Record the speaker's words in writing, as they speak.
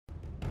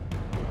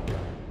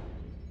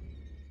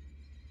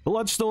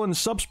Bloodstone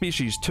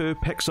Subspecies II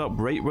picks up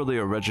right where the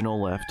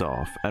original left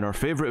off, and our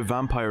favourite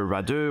vampire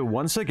Radu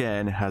once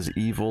again has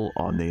evil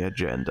on the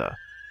agenda.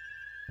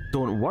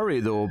 Don't worry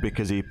though,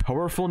 because a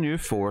powerful new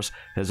force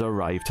has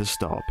arrived to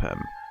stop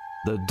him.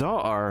 The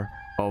daughter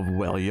of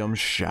William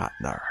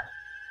Shatner.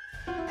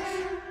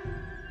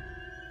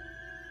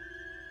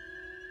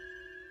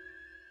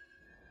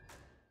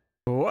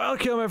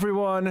 Welcome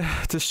everyone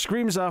to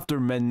Screams After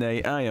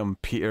Midnight. I am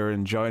Peter,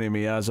 and joining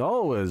me as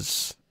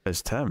always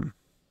is Tim.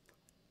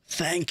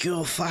 Thank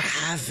you for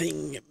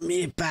having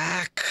me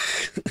back.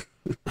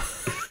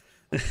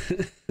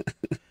 There's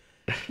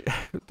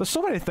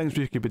so many things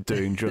we could be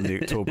doing during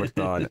the October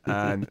dawn,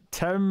 and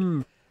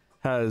Tim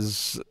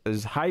has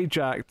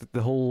hijacked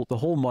the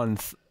whole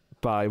month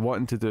by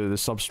wanting to do the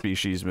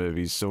Subspecies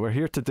movies. So we're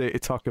here today to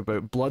talk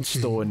about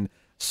Bloodstone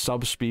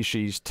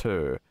Subspecies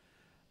II.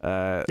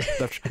 They're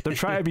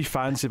trying to be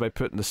fancy by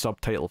putting the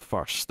subtitle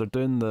first. They're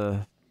doing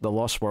the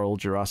Lost World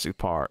Jurassic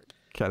Park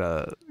kind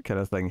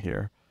of thing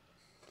here.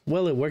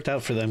 Well, it worked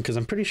out for them because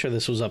I'm pretty sure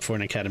this was up for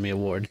an Academy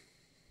Award.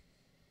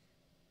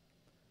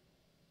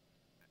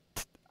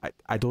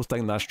 I don't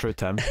think that's true,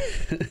 Tim.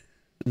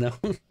 No.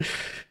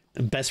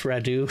 Best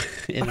Radu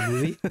in a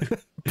movie.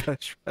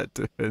 Best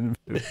Radu in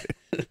a movie.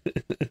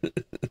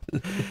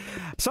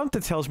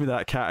 Something tells me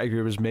that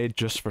category was made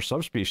just for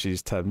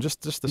Subspecies, Tim.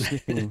 Just a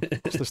sneaking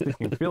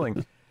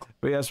feeling.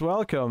 But yes,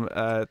 welcome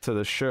to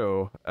the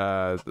show.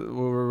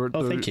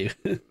 Thank you.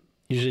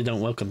 Usually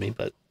don't welcome me,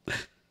 but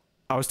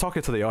I was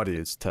talking to the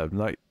audience, Tim,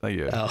 not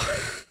you. Oh,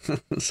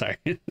 sorry.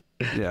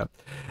 Yeah.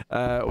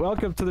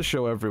 Welcome to the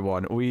show,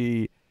 everyone.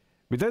 We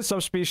did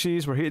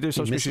Subspecies. We're here to do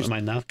Subspecies. You missed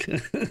my knock.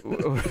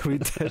 We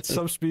did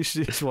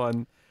Subspecies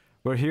 1.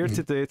 We're here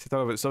today to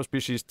talk about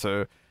Subspecies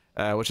 2,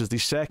 which is the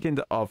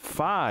second of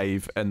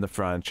 5 in the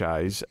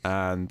franchise.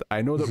 And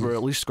I know that we're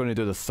at least going to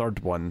do the third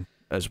one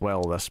as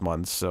well this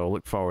month, so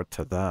look forward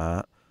to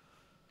that.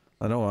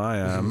 I know I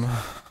am.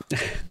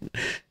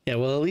 Yeah,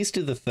 well, at least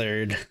do the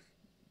third.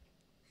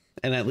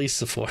 And at least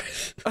the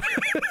fourth.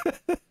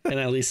 And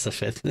at least the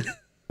fifth.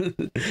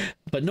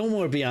 But no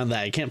more beyond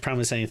that. I can't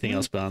promise anything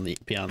else beyond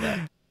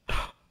that.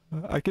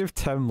 I gave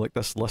Tim like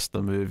this list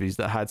of movies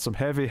that had some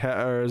heavy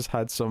hitters,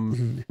 had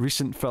some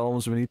recent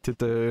films we need to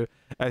do,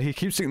 and he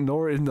keeps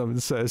ignoring them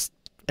and says,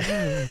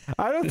 I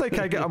don't think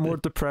I get a more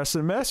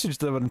depressing message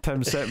than when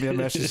Tim sent me a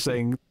message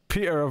saying,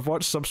 Peter, I've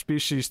watched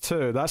Subspecies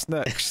 2, that's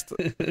next.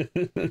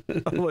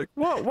 I'm like,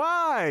 what?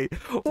 Why?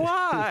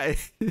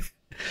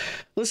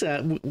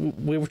 Listen,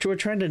 we're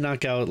trying to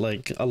knock out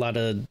like a lot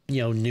of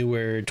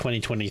newer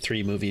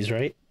 2023 movies,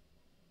 right?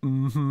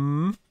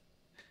 Mm-hmm.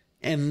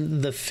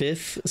 And the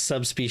 5th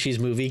Subspecies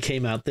movie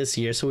came out this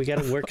year, so we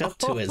got to work up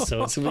to it.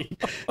 So it's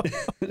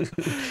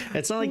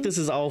it's not like this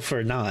is all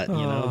for naught,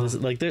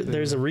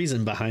 there's a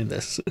reason behind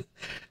this.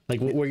 Like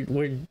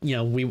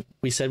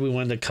we said we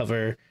wanted to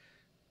cover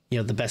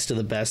the best of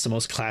the best, the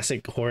most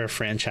classic horror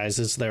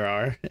franchises there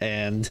are,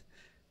 and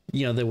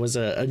there was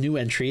a new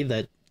entry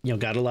that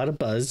got a lot of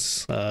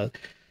buzz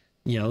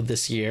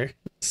this year,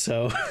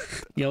 so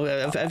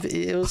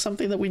it was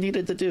something that we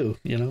needed to do,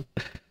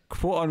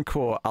 quote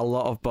unquote a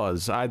lot of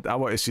buzz. I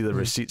want to see the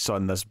receipts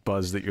on this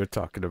buzz that you're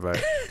talking about.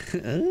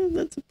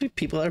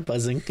 People are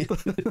buzzing.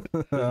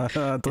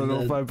 I don't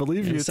know if I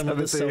believe you. Some of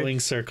the sewing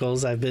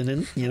circles I've been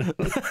in, Do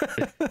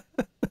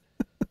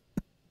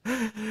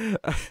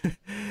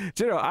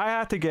you know, I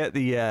had to get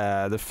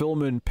the Full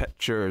Moon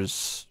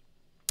Pictures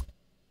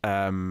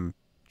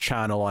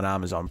channel on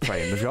Amazon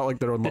Prime. They've got like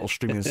their own little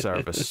streaming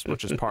service,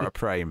 which is part of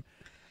Prime.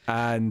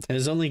 And it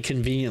was only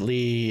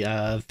conveniently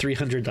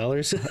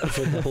 $300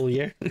 for the whole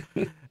year.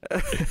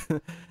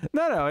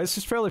 No, it's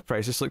just fairly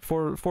priced. It's like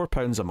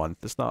 £4 a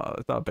month. It's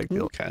not a big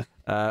deal. Okay.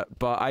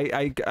 But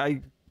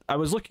I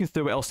was looking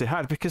through what else they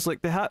had, because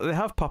like they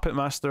have Puppet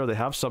Master, they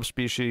have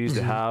Subspecies,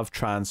 they have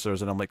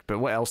Trancers, and I'm like, but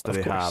what else do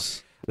they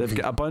have? They've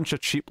got a bunch of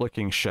cheap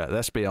looking shit,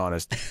 let's be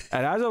honest.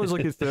 And as I was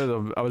looking through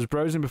them, I was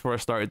browsing before I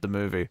started the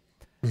movie.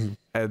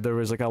 And there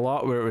was like a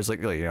lot where it was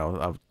like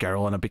a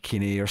girl in a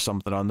bikini or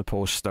something on the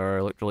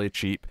poster, looked really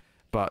cheap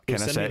but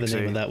kind of sexy. Send me the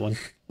name of that one.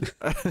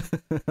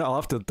 I'll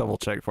have to double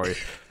check for you.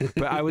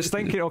 But I was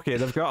thinking, okay,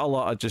 they've got a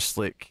lot of just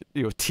like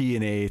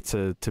T&A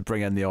to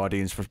bring in the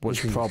audience for what's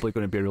probably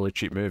going to be a really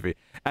cheap movie.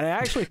 And I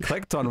actually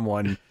clicked on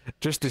one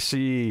just to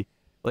see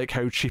like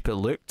how cheap it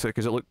looked,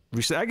 because it looked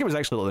recent. I think it was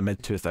actually like the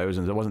mid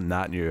 2000s. It wasn't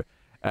that new.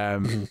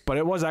 But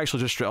it was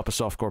actually just straight up a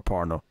softcore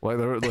porno. Like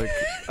there were like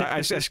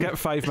I skipped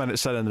 5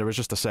 minutes in and there was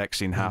just a sex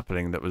scene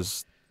happening that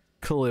was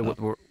clearly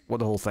what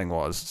the whole thing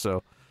was.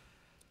 So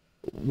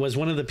was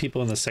one of the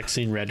people in the sex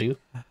scene Radu?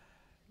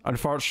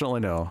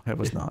 Unfortunately, no, it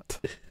was not.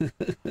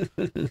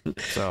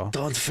 So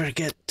don't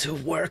forget to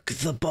work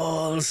the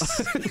balls.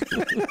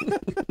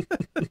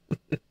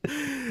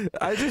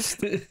 I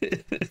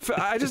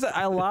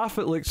laugh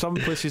at like some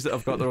places that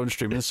have got their own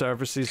streaming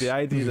services. The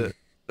idea that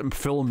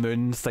Full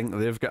Moon think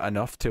they've got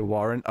enough to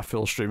warrant a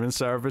full streaming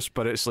service,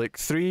 but it's like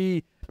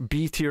 3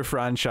 B-tier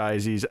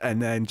franchises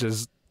and then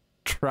just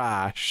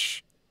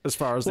trash as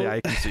far as the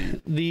eye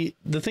can see.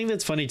 The thing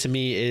that's funny to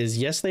me is,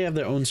 yes, they have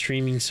their own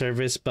streaming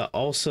service, but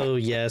also,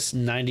 yes,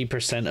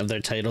 90% of their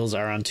titles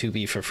are on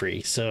Tubi for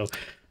free. So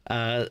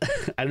I'm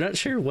not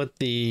sure what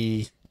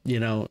the,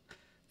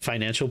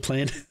 financial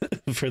plan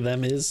for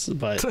them is,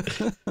 but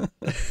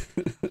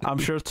I'm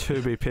sure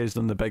Tubi pays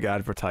them the big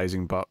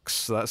advertising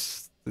bucks.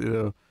 That's,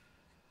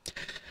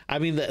 I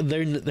mean,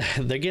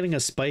 they're getting a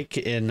spike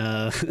in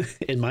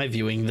my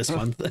viewing this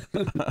month.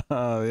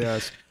 Oh,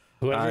 yes.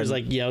 Whoever's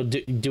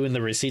doing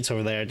the receipts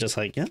over there, just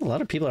like, yeah, a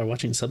lot of people are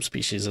watching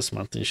Subspecies this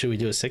month. Should we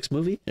do a 6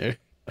 movie? Or?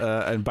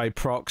 And by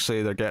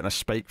proxy, they're getting a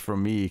spike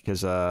from me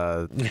because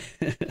I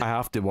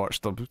have to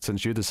watch them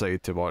since you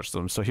decided to watch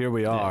them. So here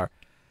we are.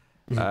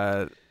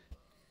 I'm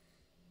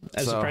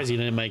surprised you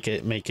didn't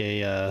make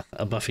a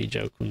Buffy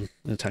joke when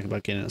you're talking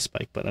about getting a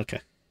spike, but okay.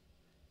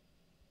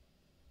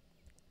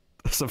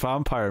 It's a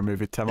vampire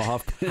movie, Tim.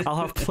 I'll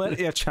have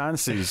plenty of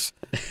chances.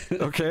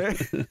 Okay.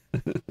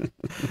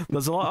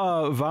 There's a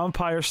lot of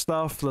vampire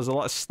stuff. There's a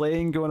lot of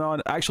slaying going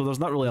on. Actually, there's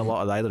not really a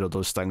lot of either of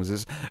those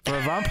things. For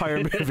a vampire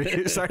movie,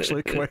 it's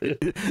actually quite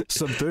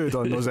subdued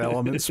on those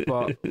elements.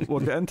 But we'll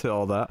get into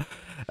all that.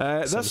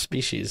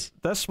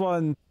 This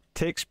one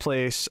takes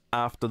place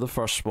after the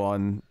first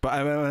one,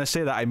 but when I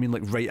say that, I mean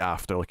like right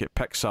after. Like it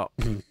picks up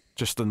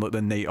just in like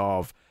the night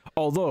of.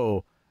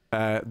 Although.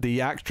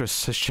 The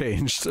actress has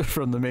changed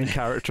from the main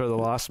character of the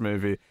last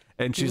movie,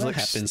 and she's that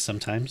happens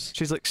sometimes.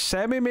 She's like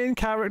semi-main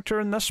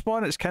character in this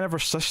one. It's kind of her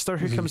sister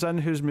who comes in,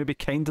 who's maybe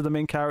kind of the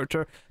main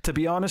character. To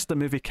be honest, the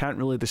movie can't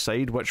really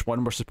decide which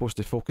one we're supposed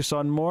to focus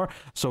on more,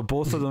 so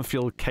both of them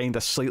feel kind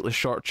of slightly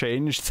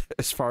shortchanged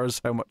as far as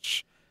how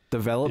much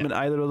development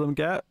either of them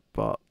get.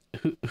 But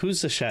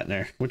who's the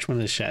Shatner? Which one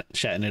is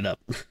Shatting it up?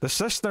 The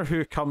sister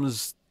who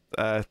comes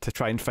to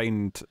try and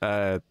find.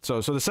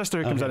 So the sister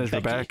who comes in is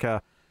Becky.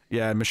 Rebecca.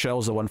 Yeah,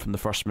 Michelle's the one from the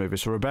first movie.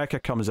 So Rebecca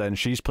comes in.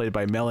 She's played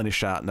by Melanie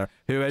Shatner,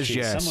 who is,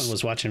 someone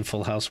was watching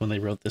Full House when they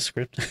wrote this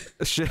script.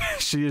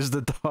 she is the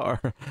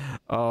daughter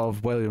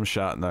of William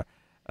Shatner.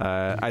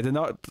 I did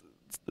not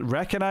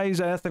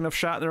recognize anything of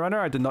Shatner in her.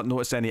 I did not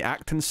notice any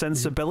acting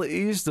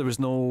sensibilities. There was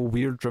no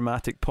weird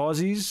dramatic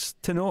pauses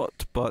to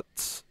note,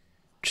 but...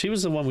 She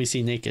was the one we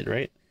see naked,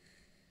 right?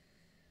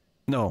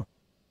 No.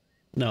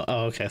 No,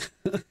 oh, okay.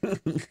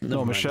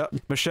 No,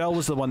 Michelle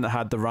was the one that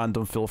had the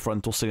random full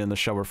frontal scene in the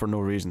shower for no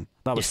reason.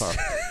 That was her.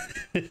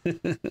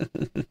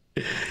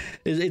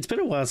 It's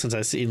been a while since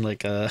I've seen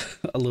like a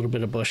little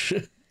bit of bush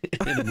in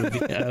a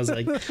movie. I was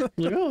like,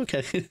 oh,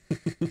 okay.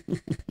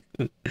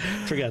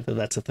 Forgot that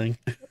that's a thing.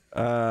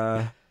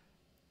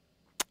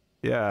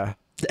 Yeah.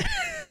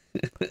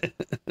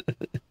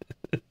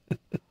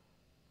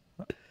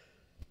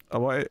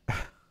 What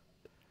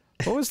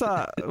was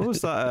that? What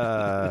was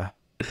that?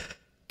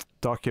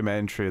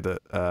 Documentary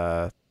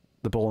that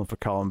the Bowling for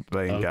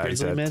Columbine guy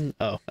did. Men?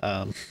 Oh,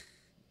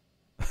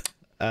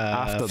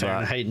 after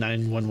Fahrenheit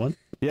 9/11.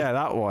 Yeah,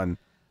 that one.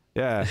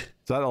 Yeah, is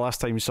that the last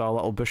time you saw a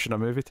little bush in a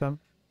movie, Tim?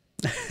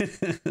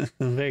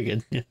 Very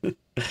good. Yeah. Do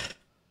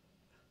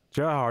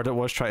you know how hard it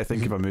was trying to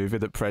think of a movie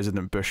that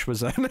President Bush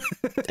was in,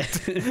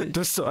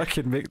 just so I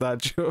could make that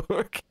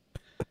joke?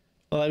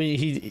 Well, I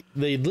mean,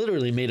 they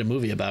literally made a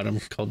movie about him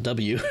called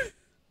W.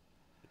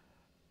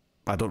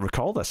 I don't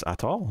recall this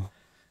at all.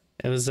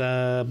 It was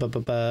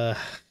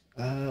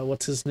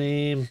what's his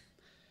name?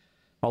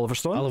 Oliver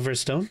Stone. Oliver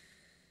Stone.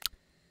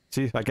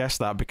 See, I guess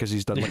that because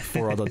he's done like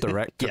 4 other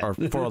or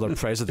 4 other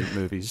president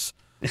movies.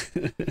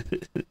 Starring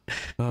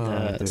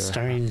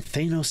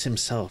Thanos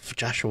himself,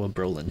 Joshua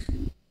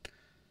Brolin.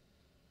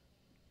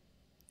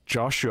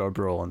 Joshua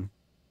Brolin.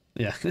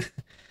 Yeah,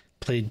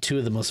 played 2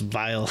 of the most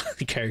vile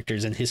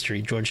characters in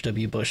history: George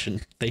W. Bush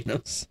and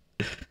Thanos.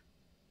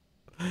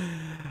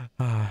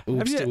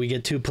 Oops, did we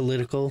get too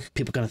political?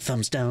 People gonna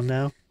thumbs down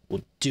now?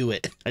 We'll do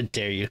it. I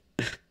dare you.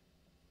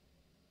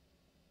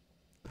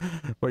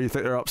 Where you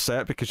think they're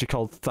upset because you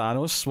called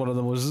Thanos one of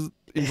the most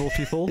evil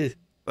people in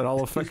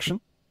all of fiction?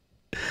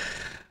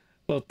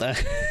 Well,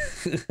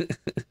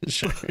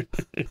 sure.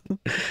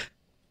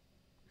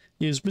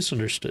 He was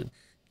misunderstood.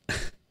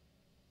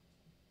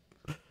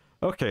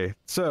 Okay,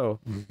 so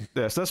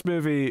yes, this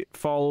movie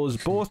follows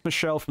both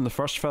Michelle from the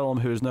first film,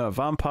 who is now a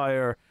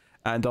vampire,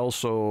 and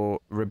also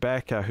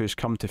Rebecca, who's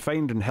come to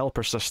find and help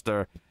her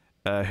sister,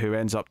 who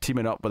ends up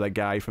teaming up with a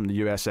guy from the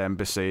US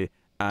Embassy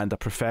and a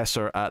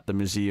professor at the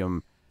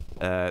museum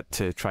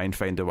to try and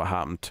find out what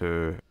happened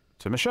to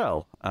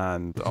Michelle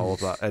and all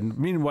of that. And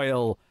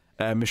meanwhile,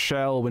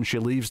 Michelle, when she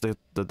leaves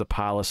the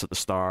palace at the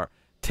start,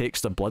 takes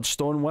the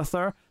Bloodstone with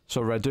her.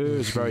 So Radu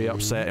is very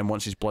upset and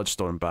wants his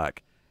Bloodstone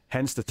back.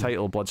 Hence the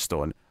title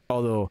Bloodstone.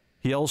 Although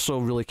he also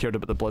really cared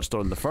about the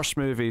Bloodstone in the first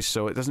movie,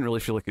 so it doesn't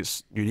really feel like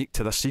it's unique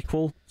to the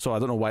sequel. So I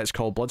don't know why it's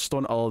called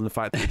Bloodstone, other than the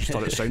fact that we just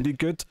thought it sounded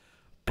good.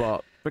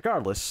 But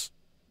regardless,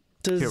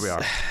 here we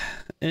are.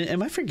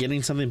 Am I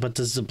forgetting something? But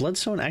does the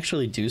Bloodstone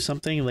actually do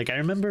something? Like, I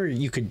remember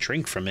you could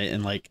drink from it,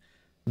 and like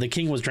the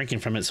king was drinking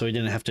from it, so he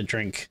didn't have to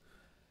drink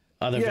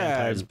other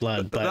vampires'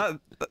 blood. But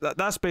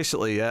that's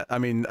basically it. I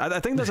mean, I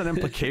think there's an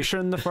implication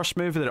in the first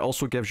movie that it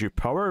also gives you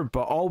power,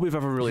 but all we've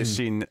ever really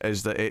seen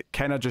is that it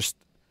kind of just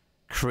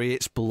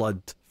creates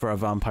blood for a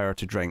vampire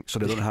to drink, so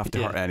they don't have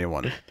to hurt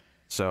anyone.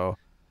 So,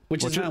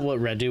 which is not what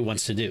Radu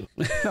wants to do.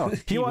 No,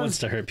 he wants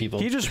to hurt people.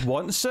 He just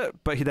wants it,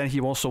 but he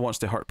also wants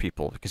to hurt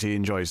people because he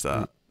enjoys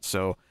that.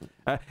 So,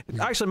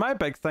 actually, my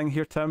big thing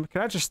here, Tim,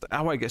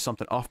 I want to get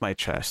something off my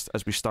chest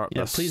as we start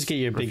this. Please get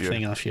your review. big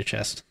thing off your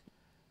chest.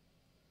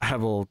 I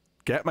will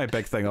get my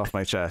big thing off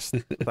my chest.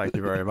 Thank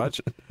you very much.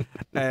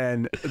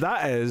 And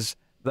that is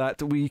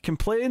that we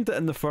complained that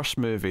in the first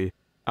movie,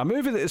 a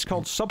movie that is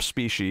called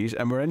Subspecies,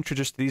 and we're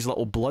introduced to these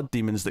little blood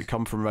demons that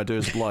come from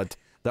Radu's blood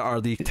that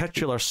are the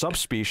titular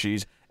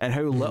subspecies, and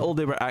how little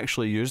they were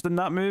actually used in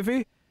that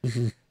movie.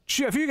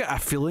 Have you got a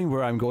feeling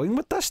where I'm going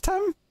with this,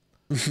 Tim?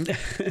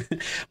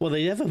 Well,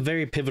 they have a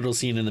very pivotal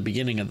scene in the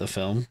beginning of the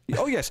film.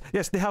 Oh yes,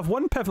 they have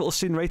one pivotal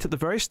scene right at the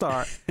very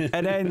start,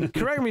 and then,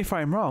 correct me if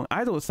I'm wrong,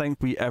 I don't think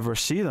we ever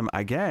see them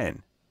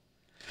again.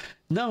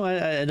 No,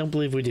 I don't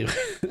believe we do.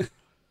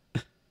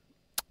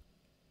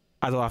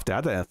 I don't have to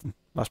add anything.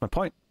 That's my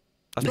point.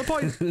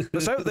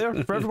 It's out there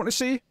for everyone to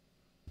see.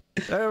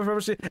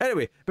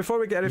 Anyway, before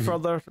we get any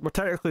further, we're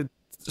technically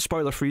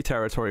spoiler-free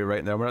territory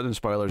right now. We're not doing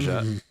spoilers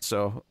yet,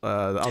 so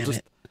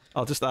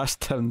I'll just ask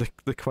Tim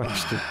the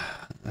question.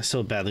 I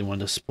so badly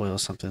wanted to spoil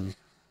something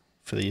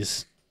for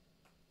these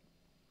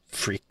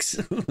freaks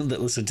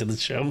that listen to the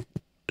show.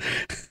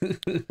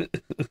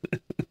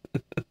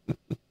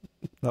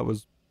 That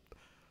was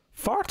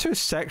far too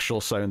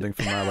sexual sounding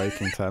for my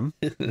liking, Tim.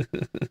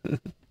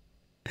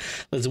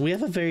 Listen, we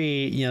have a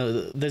very,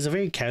 there's a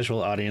very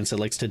casual audience that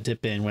likes to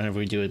dip in whenever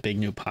we do a big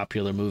new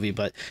popular movie,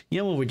 but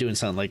when we're doing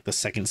something like the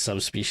second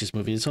Subspecies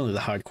movie, it's only the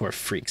hardcore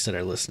freaks that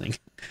are listening.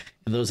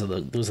 And those are the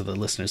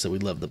listeners that we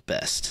love the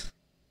best.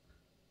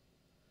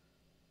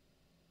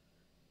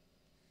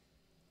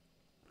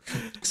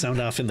 Sound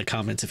off in the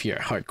comments if you're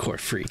a hardcore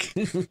freak.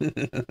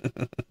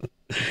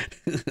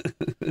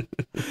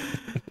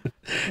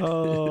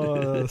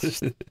 Oh,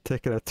 that's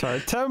taking a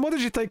turn. Tim, what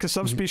did you think of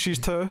Subspecies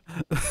II?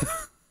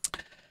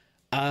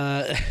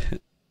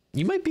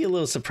 You might be a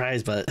little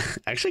surprised, but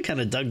I actually kind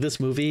of dug this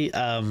movie.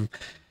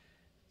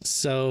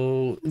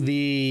 So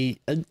the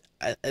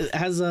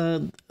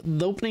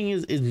opening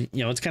is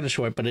it's kind of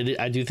short, but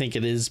I do think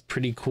it is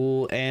pretty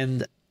cool.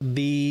 And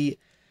the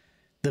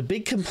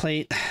big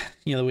complaint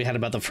that we had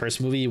about the first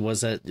movie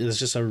was that it was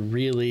just a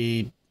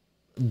really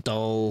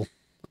dull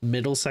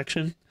middle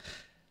section.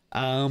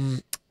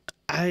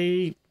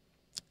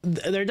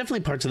 There are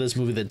definitely parts of this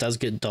movie that does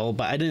get dull,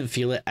 but I didn't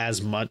feel it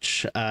as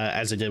much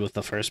as I did with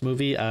the first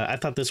movie. I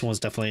thought this one was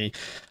definitely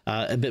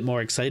a bit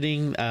more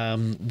exciting.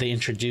 They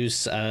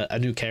introduce a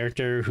new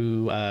character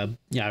who I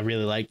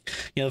really like.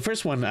 The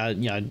first one,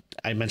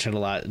 I mentioned a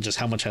lot just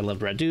how much I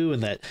loved Radu,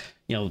 and that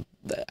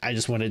I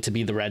just wanted it to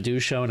be the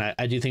Radu show, and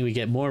I do think we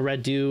get more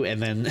Radu,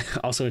 and then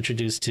also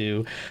introduced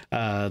to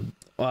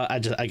I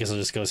guess I'll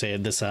just go say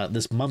it,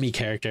 this mummy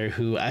character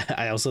who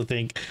I also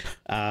think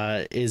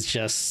is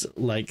just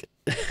like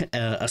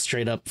a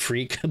straight up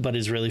freak, but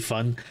is really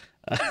fun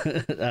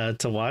to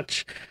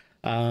watch.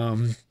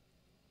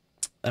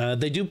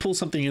 They do pull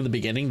something in the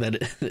beginning that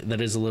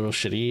is a little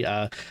shitty,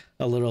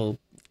 a little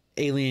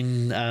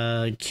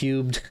alien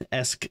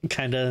cubed-esque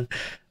kind of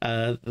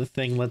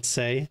thing, let's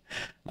say.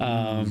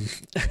 But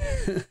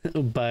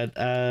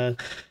I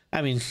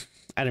mean,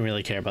 I didn't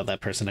really care about that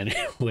person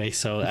anyway,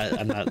 so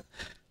I'm not.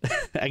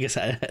 I guess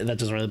that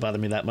doesn't really bother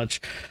me that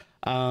much.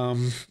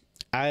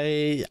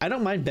 I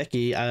don't mind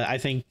Becky. I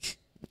think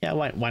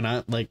why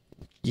not? Like,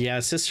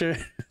 sister,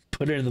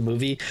 put her in the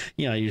movie.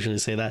 I usually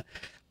say that,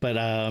 but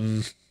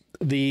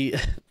the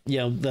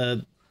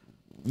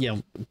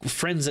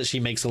friends that she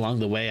makes along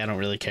the way, I don't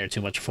really care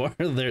too much for.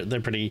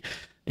 They're pretty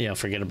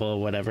forgettable or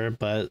whatever.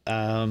 But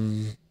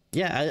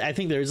I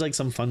think there's like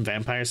some fun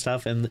vampire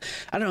stuff, and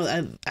I don't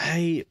know.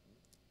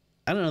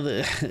 I don't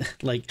know,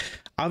 like,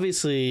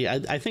 obviously,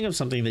 I think of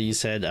something that you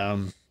said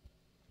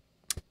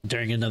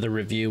during another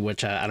review,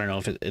 which I don't know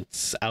if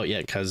it's out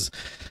yet, because,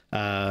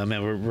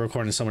 man, we're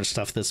recording so much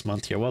stuff this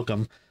month. You're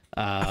welcome.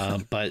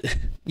 But,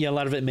 a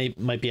lot of it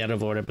might be out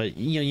of order. But,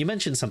 you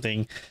mentioned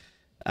something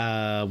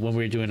when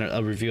we were doing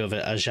a review of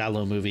a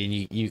Jalo movie, and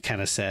you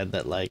kind of said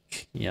that,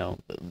 like,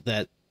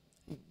 that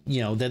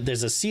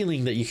there's a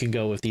ceiling that you can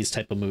go with these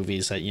type of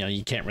movies that,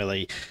 you can't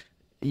really...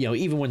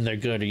 even when they're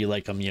good or you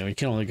like them, you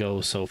can only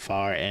go so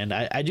far. And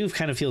I do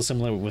kind of feel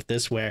similar with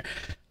this, where,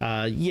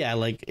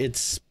 like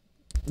it's,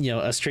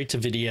 a straight to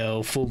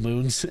video full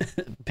moons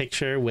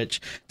picture,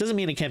 which doesn't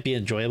mean it can't be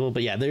enjoyable,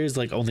 but there's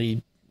like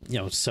only,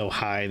 so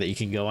high that you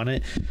can go on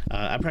it.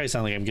 I probably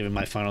sound like I'm giving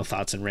my final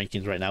thoughts and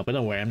rankings right now, but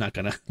don't worry, I'm not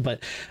gonna. But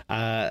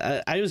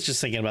I was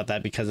just thinking about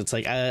that because it's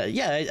like, I'm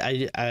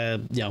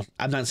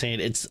not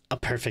saying it's a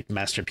perfect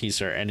masterpiece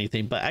or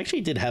anything, but I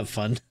actually did have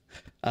fun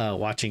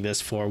watching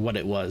this for what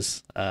it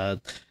was,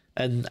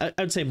 and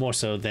I'd say more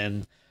so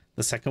than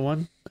the second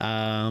one,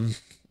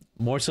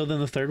 more so than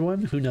the third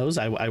one. Who knows?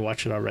 I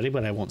watched it already,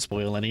 but I won't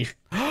spoil any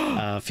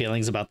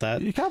feelings about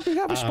that. You can't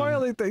be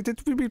spoiling.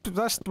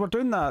 We're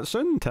doing that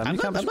soon, Tim. I'm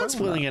not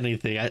spoiling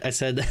anything. I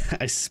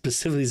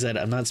specifically said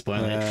I'm not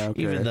spoiling it,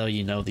 okay. even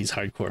though these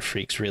hardcore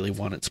freaks really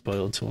want it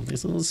spoiled to them. They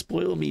say,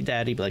 "Spoil me,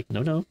 Daddy." Be like,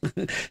 no,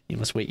 you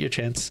must wait your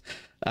chance.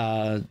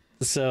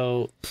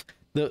 So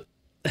the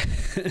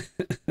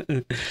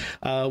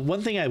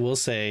one thing I will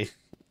say,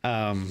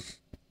 I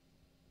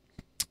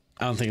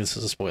don't think this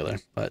is a spoiler,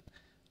 but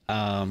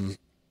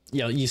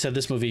you said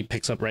this movie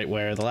picks up right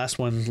where the last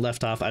one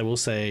left off. I will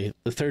say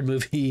the third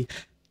movie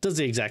does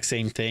the exact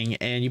same thing,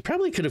 and you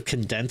probably could have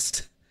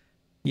condensed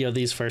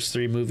these first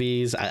three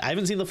movies. I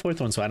haven't seen the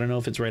fourth one, so I don't know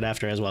if it's right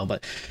after as well,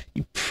 but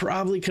you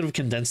probably could have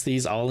condensed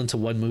these all into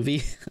one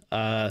movie,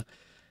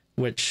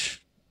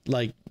 which,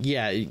 like,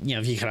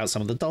 if you cut out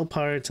some of the dull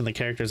parts and the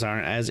characters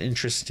aren't as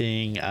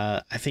interesting,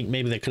 I think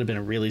maybe there could have been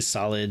a really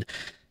solid,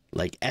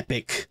 like,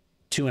 epic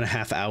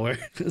 2.5 hour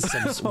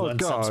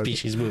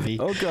subspecies movie.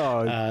 Oh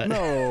god,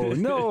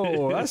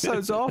 no, that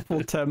sounds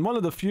awful, Tim. One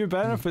of the few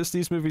benefits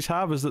these movies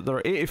have is that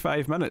they're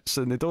 85 minutes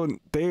and they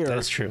don't dare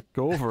That's true.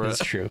 Go over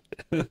That's true.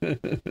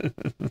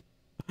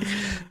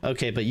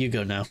 Okay, but you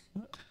go now.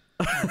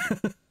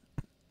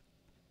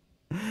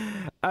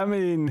 I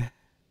mean,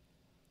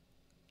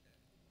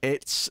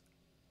 it's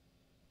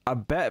a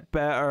bit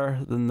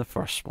better than the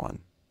first one.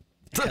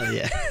 Hell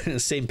yeah.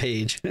 Same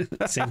page, bros.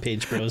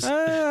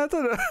 I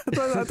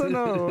don't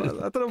know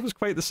if it's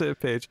quite the same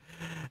page.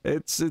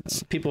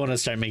 It's people want to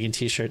start making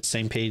t-shirts,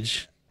 same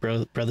page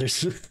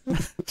brothers.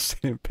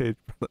 Same page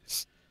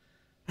brothers.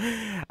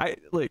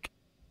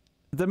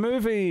 The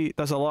movie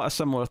does a lot of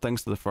similar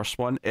things to the first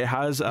one. It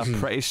has a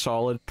pretty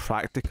solid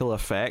practical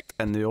effect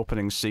in the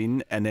opening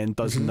scene and then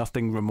does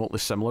nothing remotely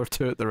similar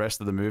to it the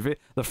rest of the movie.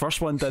 The first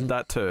one did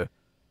that too,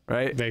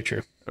 right? Very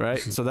true. Right?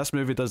 So this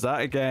movie does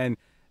that again.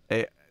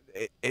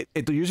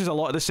 It uses a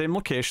lot of the same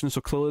locations, so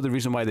clearly the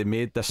reason why they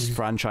made this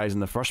franchise in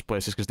the first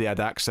place is because they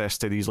had access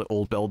to these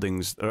old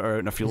buildings that are out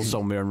in a field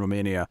somewhere in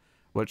Romania,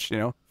 which,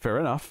 fair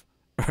enough,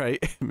 right?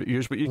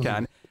 Use what you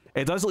can.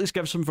 It does at least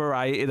give some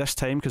variety this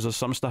time, because there's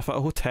some stuff at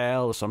a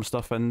hotel, there's some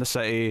stuff in the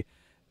city.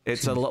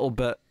 It's a little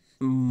bit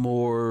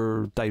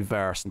more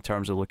diverse in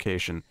terms of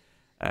location,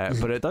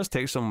 but it does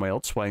take some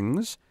wild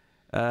swings.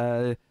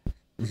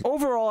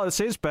 Overall, I'd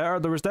say it's better.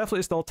 There was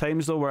definitely still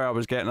times, though, where I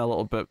was getting a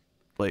little bit,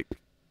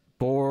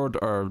 bored,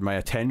 or my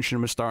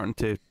attention was starting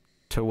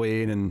to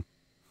wane, and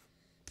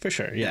for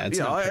sure, yeah, it's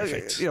not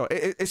perfect.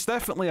 It's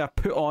definitely a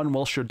put on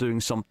whilst you're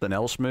doing something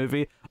else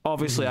movie.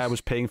 Obviously, I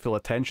was paying full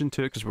attention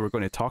to it because we were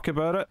going to talk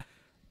about it,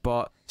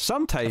 but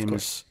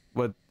sometimes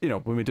when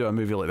we do a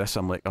movie like this,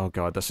 I'm like, oh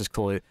god, this is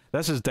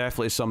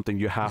definitely something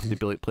you have to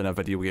be playing a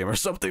video game or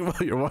something while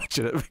you're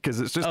watching it,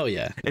 because it's just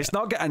it's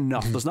not getting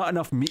enough. There's not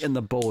enough meat in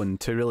the bone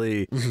to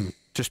really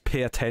just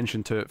pay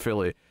attention to it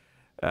fully.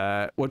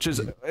 Which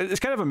is, it's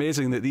kind of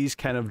amazing that these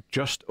kind of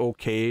just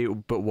okay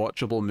but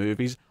watchable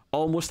movies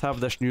almost have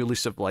this new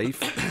lease of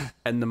life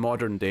in the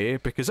modern day,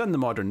 because in the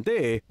modern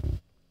day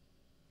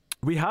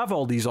we have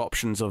all these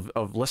options of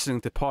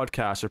listening to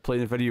podcasts or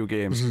playing video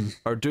games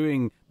or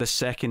doing the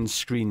second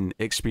screen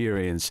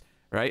experience,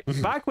 right?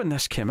 Back when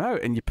this came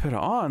out and you put it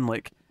on,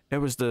 it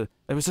was the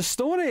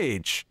Stone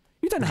Age.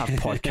 You didn't have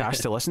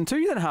podcasts to listen to,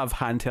 you didn't have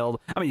handheld.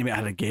 I mean, you may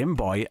have had a Game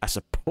Boy, I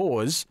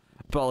suppose,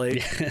 but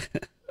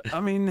I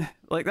mean,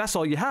 that's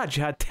all you had.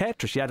 You had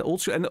Tetris, you had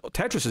old school, and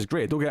Tetris is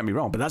great, don't get me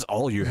wrong, but that's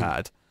all you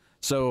had.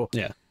 So,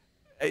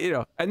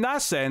 in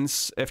that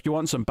sense, if you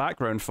want some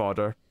background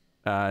fodder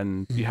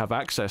and you have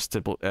access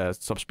to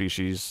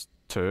Subspecies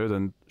II,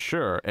 then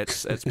sure,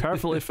 it's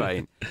perfectly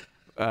fine.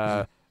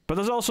 But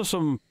there's also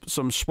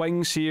some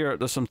swings here.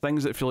 There's some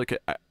things that feel like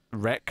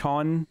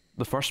retcon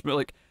the first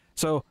movie.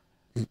 So,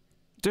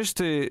 just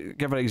to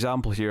give an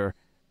example here,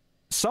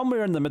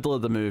 somewhere in the middle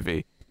of the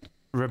movie,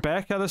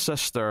 Rebecca, the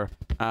sister,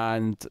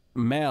 and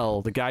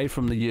Mel, the guy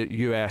from the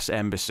US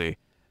Embassy,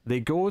 they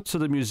go to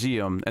the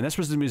museum, and this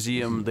was the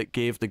museum that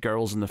gave the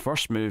girls in the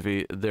first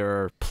movie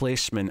their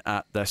placement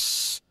at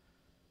this,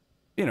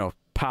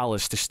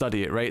 palace to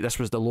study it, right? This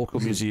was the local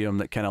museum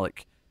that kind of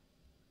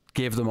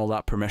gave them all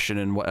that permission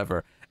and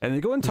whatever. And they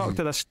go and talk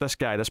to this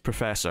guy, this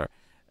professor,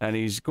 and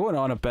he's going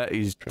on a bit,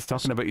 he's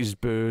talking about his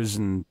booze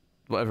and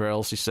whatever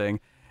else he's saying,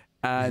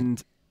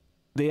 and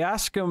they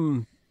ask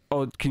him,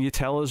 oh, can you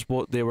tell us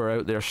what they were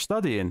out there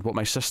studying, what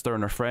my sister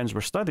and her friends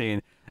were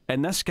studying?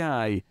 And this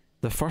guy,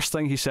 the first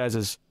thing he says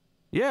is,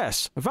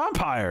 yes,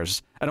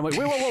 vampires. And I'm like,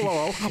 wait,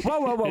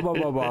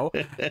 whoa.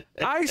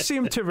 I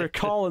seem to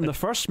recall in the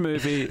first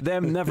movie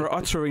them never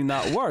uttering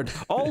that word.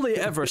 All they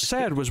ever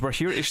said was, we're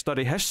here to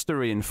study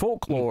history and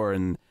folklore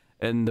and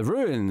the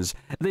ruins.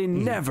 They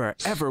never,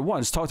 ever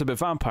once talked about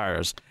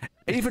vampires.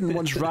 Even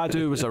once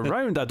Radu was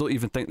around, I don't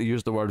even think they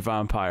used the word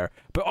vampire.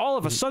 But all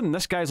of a sudden,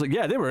 this guy's like,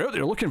 yeah, they were out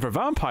there looking for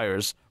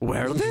vampires.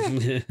 Were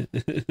they?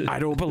 I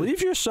don't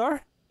believe you,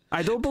 sir.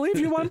 I don't believe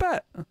you one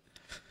bit.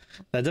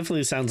 That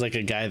definitely sounds like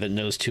a guy that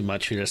knows too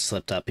much who just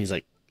slipped up. He's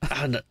like,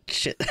 oh, no,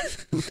 shit.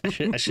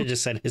 I should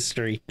just said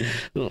history.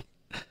 Ugh.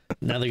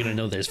 Now they're going to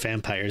know there's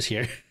vampires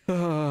here.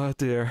 Oh,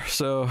 dear.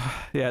 So,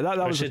 yeah, that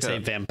was... I should say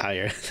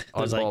vampire.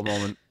 Oddball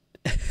moment.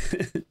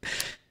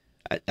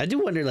 I do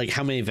wonder like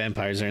how many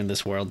vampires are in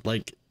this world.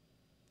 Like,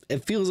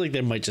 it feels like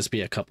there might just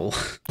be a couple.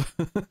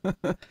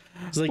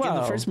 It's like in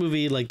the first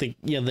movie, like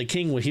the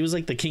king, he was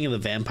like the king of the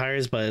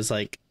vampires, but it's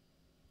like,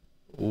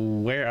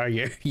 where are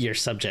your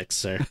subjects,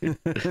 sir?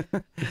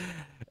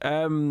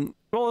 Well,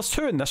 there's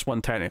two in this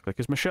one technically,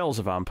 because Michelle's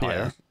a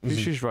vampire. Yeah.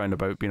 She's round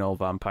about being all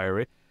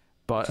vampire-y.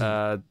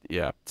 But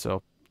yeah,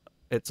 so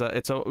it's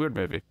a weird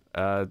movie.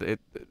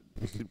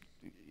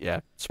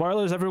 Yeah,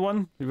 spoilers,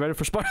 everyone. You ready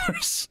for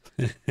spoilers?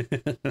 I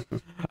mean,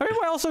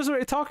 what else is there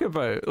to talk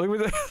about?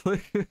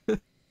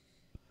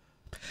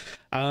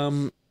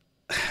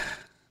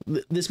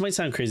 This might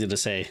sound crazy to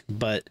say,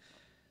 but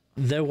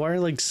there were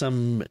like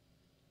some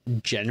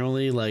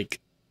generally like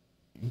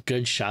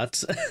good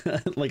shots.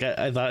 Like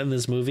I thought in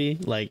this movie,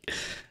 like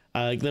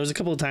there was a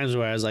couple of times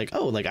where I was like,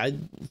 oh, like I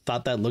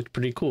thought that looked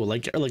pretty cool.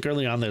 Like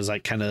early on, there's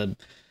like kind of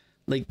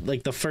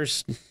like the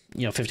first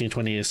 15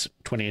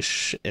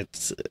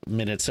 20ish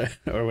minutes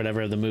or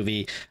whatever of the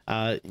movie,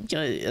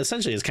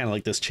 essentially it's kind of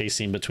like this chase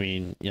scene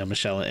between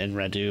Michelle and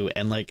Radu,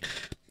 and like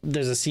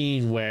there's a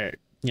scene where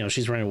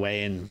she's running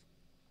away and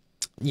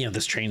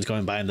this train's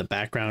going by in the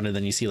background, and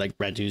then you see like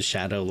Radu's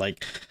shadow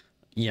like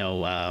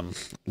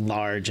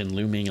large and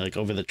looming like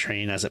over the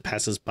train as it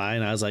passes by,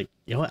 and I was like,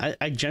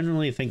 I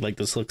generally think like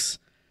this looks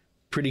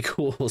pretty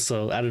cool.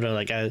 So I don't know,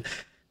 like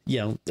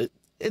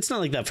it's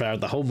not like that throughout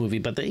the whole movie,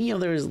 but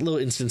there's little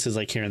instances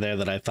like here and there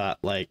that I thought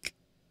like,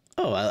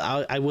 oh,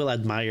 I will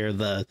admire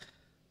the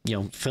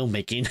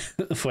filmmaking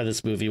for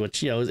this movie,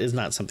 which is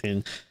not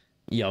something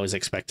you always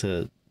expect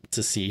to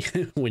see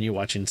when you're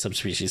watching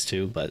Subspecies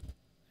 2, but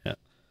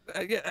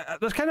yeah,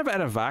 there's kind of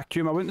in a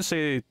vacuum. I wouldn't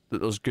say that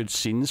there's good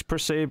scenes per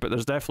se, but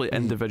there's definitely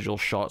individual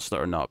shots that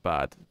are not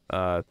bad.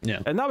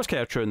 Yeah, and that was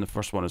kind of true in the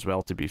first one as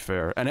well, to be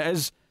fair. And it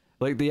is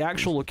like the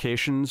actual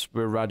locations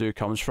where Radu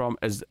comes from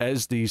is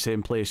the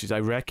same places. I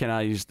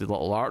recognize the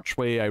little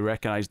archway. I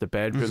recognize the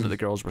bedroom that the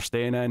girls were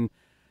staying in.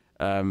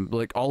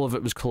 Like all of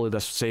it was clearly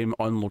this same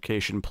on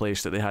location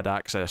place that they had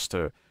access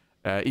to,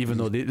 even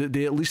though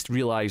they at least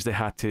realized they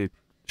had to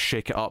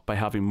shake it up by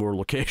having more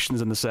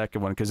locations in the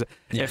second one, because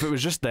if it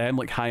was just them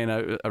like hanging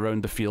out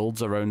around the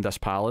fields around this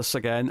palace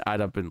again,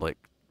 I'd have been like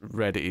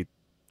ready to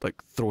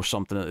like throw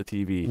something at the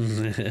TV.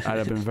 I'd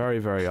have been very,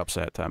 very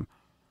upset, Tim.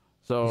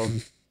 So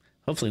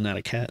hopefully not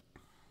a cat.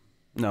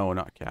 No,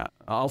 not a cat.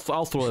 I'll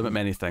throw them at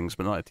many things,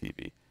 but not a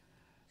TV.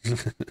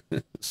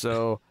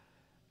 So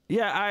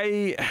yeah,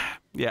 I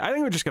think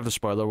we'll just give the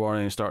spoiler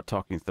warning and start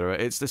talking through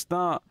it. It's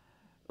not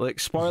like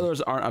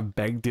spoilers aren't a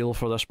big deal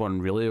for this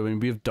one, really. I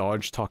mean, we've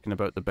dodged talking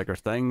about the bigger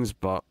things,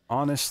 but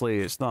honestly,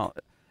 it's not.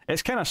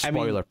 It's kind of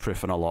spoiler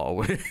proof in a lot of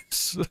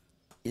ways.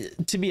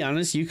 To be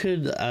honest, you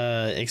could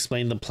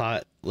explain the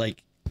plot,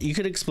 like you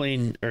could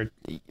explain or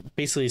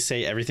basically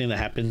say everything that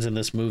happens in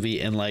this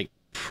movie in like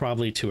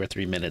probably 2 or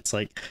 3 minutes.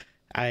 Like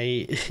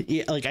I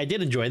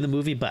did enjoy the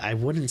movie, but I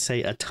wouldn't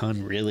say a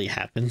ton really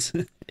happens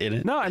in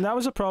it. No, and that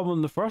was a problem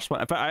in the first one.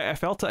 In fact, I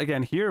felt it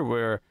again here,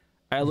 where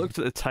I looked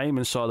at the time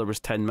and saw there was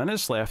 10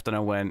 minutes left, and I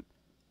went,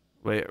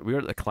 "Wait, we're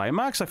at the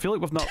climax." I feel like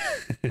we've not.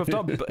 And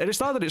it's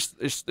not that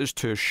it's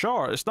too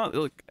short. It's not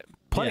like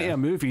plenty of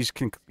movies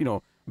can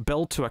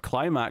build to a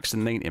climax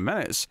in 90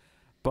 minutes,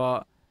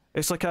 but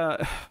it's like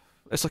a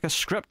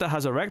script that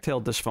has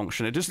erectile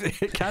dysfunction.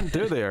 It can't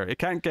do there. It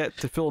can't get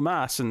to full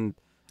mass and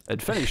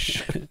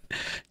finish.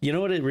 You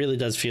know what it really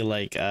does feel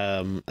like,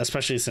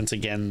 especially since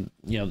again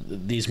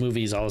these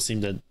movies all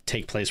seem to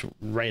take place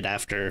right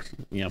after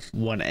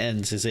one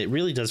ends, is it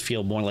really does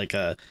feel more like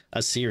a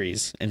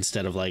series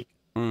instead of like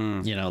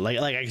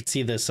like I could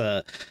see this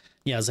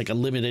it's like a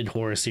limited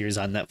horror series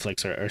on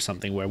Netflix or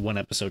something, where one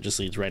episode just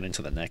leads right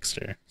into the next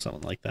or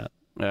something like that.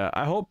 Yeah,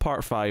 I hope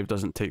part 5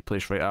 doesn't take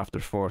place right after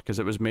 4, because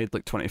it was made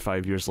like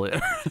 25 years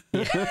later.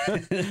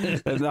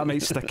 And that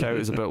might stick out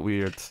as a bit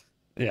weird.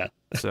 Yeah.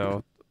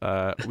 So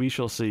we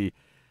shall see.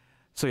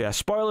 So yeah,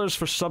 spoilers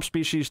for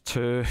Subspecies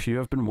 2. You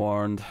have been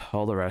warned.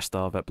 All the rest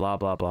of it, blah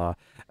blah blah.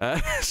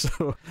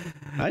 So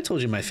I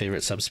told you my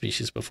favorite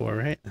subspecies before,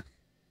 right?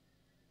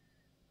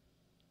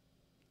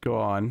 Go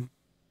on.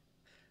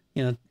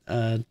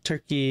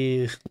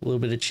 Turkey, a little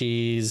bit of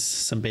cheese,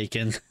 some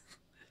bacon.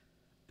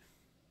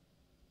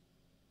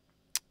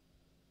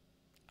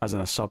 As in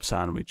a sub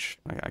sandwich.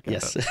 I get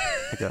yes. it.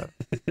 I get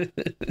it.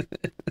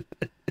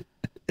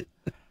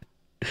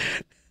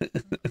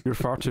 You're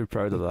far too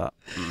proud of that.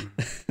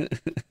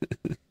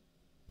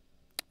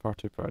 Far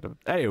too proud of it.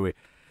 Anyway,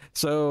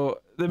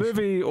 so the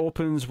movie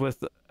opens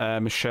with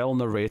Michelle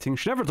narrating.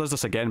 She never does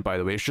this again, by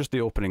the way. It's just the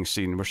opening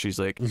scene where she's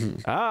like,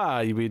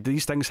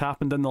 these things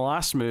happened in the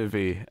last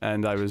movie,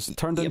 and I was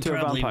turned into a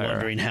vampire. You're probably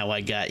wondering how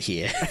I got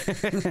here.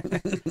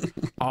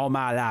 All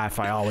my life,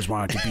 I always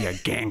wanted to be a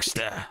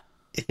gangster.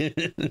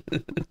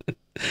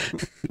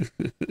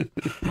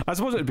 I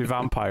suppose it'd be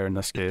vampire in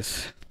this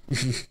case.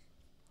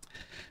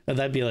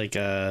 That'd be like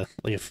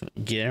if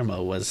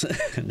Guillermo was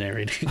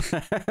narrating.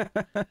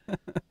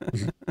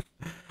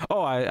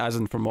 Oh, as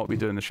in From What We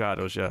Do in the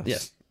Shadows, yes.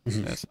 Yes.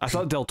 Yes. I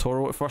thought Del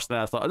Toro at first, and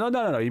then I thought,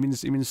 no. He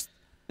means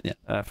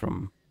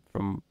from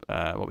from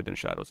What We Do in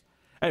Shadows.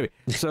 Anyway,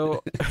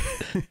 so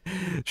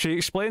she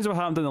explains what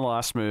happened in the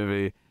last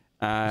movie,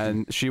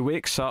 and she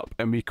wakes up,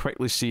 and we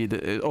quickly see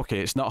that, okay,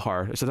 it's not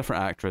her, it's a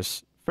different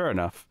actress. Fair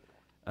enough.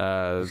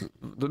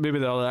 Maybe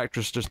the other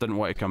actress just didn't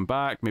want to come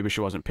back. Maybe she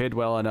wasn't paid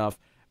well enough.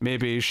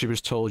 Maybe she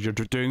was told, you're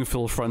doing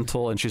full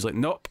frontal, and she's like,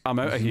 nope, I'm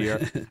out of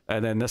here.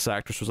 And then this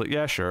actress was like,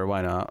 yeah, sure,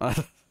 why not?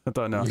 I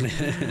don't know.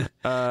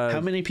 How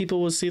many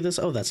people will see this?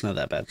 Oh, that's not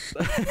that bad.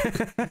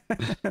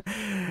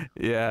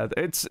 Yeah,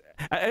 it's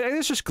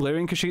just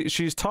glaring because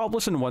she's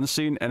topless in one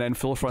scene and then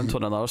full frontal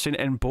in another scene,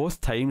 and both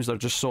times they're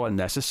just so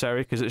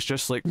unnecessary because it's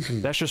just like,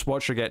 let's just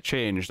watch her get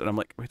changed, and I'm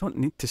like, we don't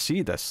need to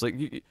see this. Like,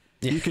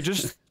 you could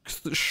just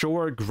show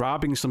her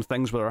grabbing some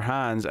things with her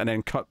hands and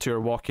then cut to her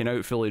walking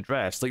out fully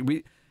dressed. Like,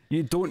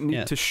 you don't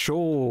need to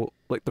show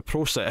like the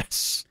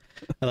process.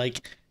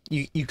 Like,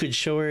 you could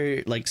show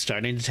her like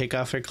starting to take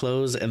off her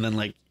clothes, and then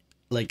like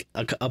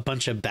a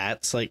bunch of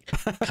bats like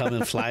come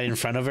and fly in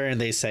front of her, and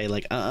they say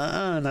like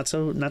not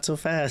so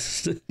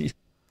fast.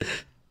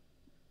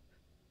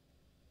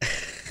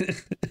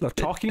 They're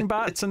talking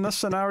bats in this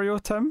scenario,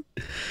 Tim.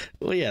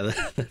 Well, yeah,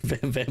 the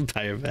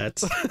vampire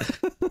bats.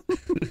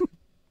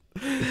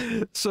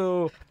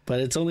 So, but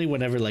it's only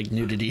whenever like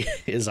nudity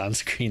is on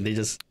screen, they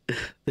just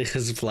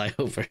fly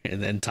over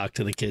and then talk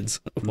to the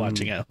kids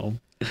watching at home.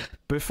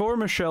 Before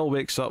Michelle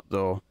wakes up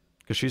though,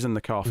 because she's in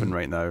the coffin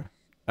right now,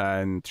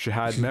 and she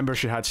had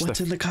what's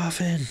in the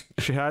coffin?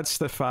 She had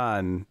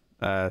Stefan.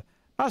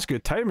 That's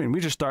good timing. We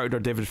just started our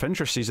David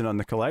Fincher season on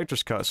the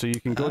Collector's Cut, so you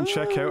can go and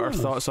check out our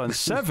thoughts on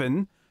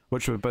Seven,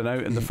 which would have been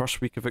out in the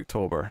first week of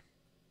October.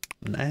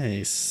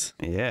 Nice.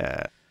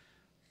 Yeah.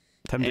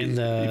 Tim didn't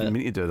even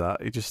mean to do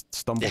that. He just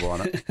stumbled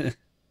on it.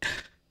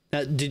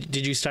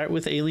 Did you start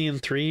with Alien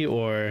 3,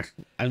 or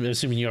I'm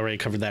assuming you already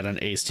covered that on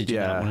Ace? Did you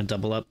not want to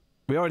double up?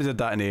 We already did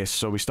that in Ace,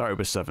 so we started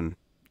with 7.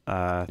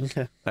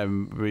 Okay.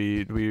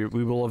 We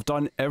will have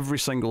done every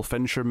single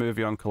Fincher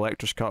movie on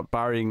Collector's Cut,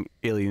 barring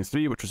Alien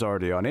 3, which was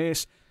already on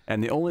Ace.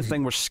 And the only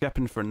thing we're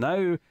skipping for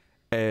now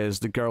is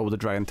the Girl with the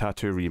Dragon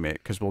Tattoo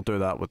remake, because we'll do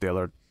that with the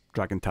other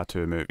Dragon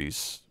Tattoo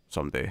movies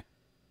someday.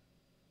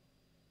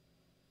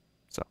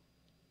 So.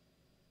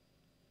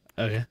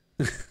 Okay.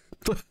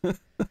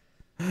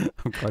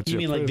 I'm glad you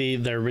mean like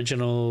the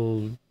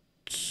original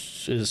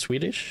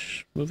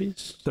Swedish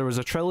movies? There was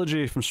a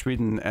trilogy from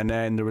Sweden, and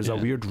then there was a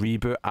weird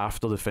reboot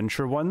after the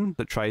Fincher one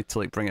that tried to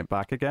like bring it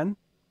back again.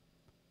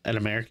 An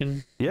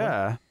American?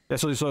 Yeah. Yeah,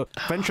 so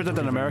Fincher did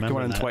an American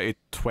one in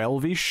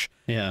 2012-ish.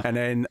 Yeah. And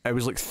then it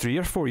was like 3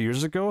 or 4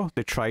 years ago,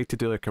 they tried to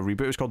do like a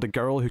reboot. It was called The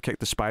Girl Who Kicked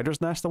the Spider's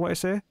Nest, I want to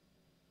say.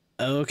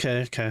 Oh,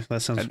 okay.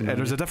 That sounds and it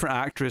was a different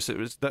actress. It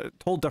was a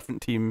whole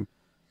different team,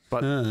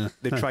 but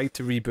they tried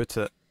to reboot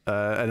it,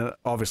 and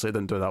obviously it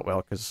didn't do that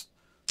well because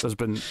there's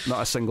been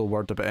not a single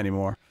word of it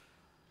anymore.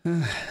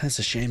 That's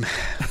a shame.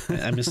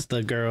 I missed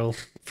the Girl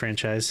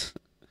franchise.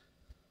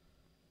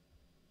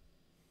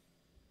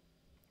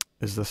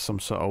 Is this some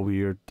sort of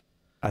weird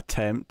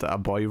attempt at a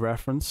boy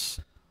reference?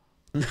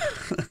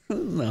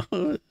 No.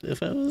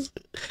 If I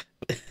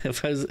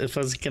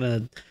was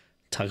gonna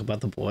talk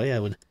about the boy, I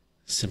would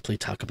simply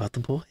talk about the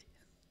boy.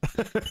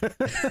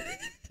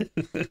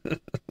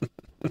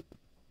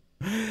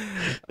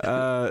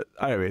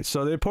 Anyway,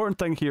 so the important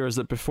thing here is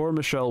that before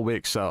Michelle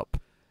wakes up,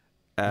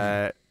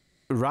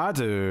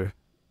 Radu,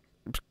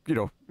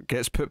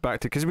 gets put back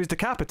to, because he was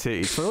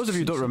decapitated. For those of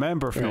you who don't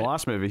remember from the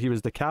last movie, he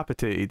was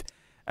decapitated.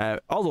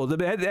 Although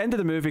the end of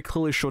the movie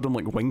clearly showed him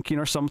like winking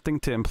or something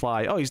to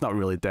imply, oh, he's not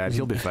really dead,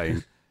 he'll be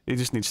fine. He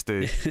just needs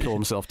to pull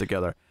himself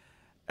together.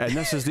 And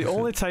this is the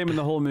only time in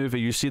the whole movie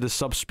you see the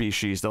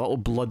subspecies, the little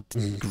blood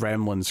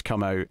gremlins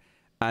come out,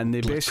 and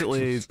they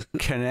basically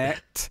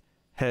connect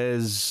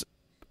his...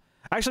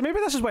 Actually, maybe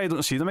this is why I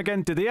don't see them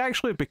again. Do they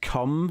actually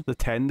become the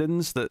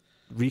tendons that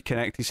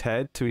reconnect his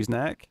head to his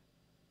neck?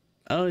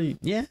 Oh,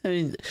 yeah. I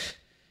mean,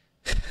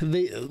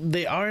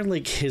 they are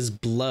like his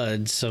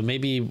blood, so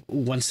maybe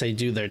once they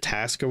do their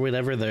task or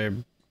whatever, they're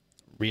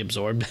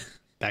reabsorbed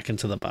back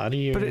into the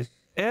body. Or... But it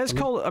is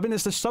called... I mean,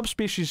 it's the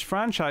Subspecies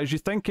franchise.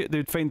 You'd think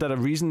they'd find that a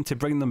reason to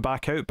bring them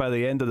back out by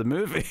the end of the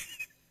movie.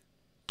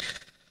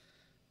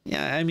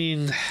 Yeah, I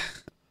mean,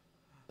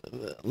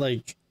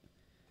 like,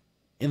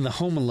 in the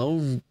Home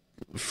Alone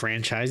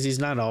franchise, he's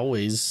not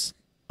always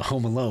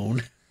home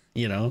alone,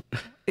 He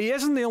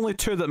isn't the only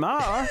two that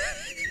matter.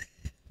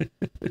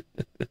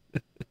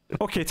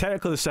 Okay,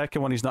 technically the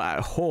second one he's not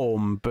at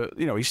home, but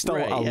he's still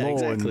alone. Yeah,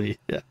 exactly.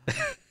 Yeah.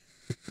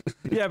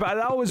 Yeah, but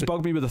that always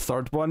bugged me with the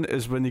third one,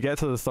 is when you get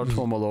to the third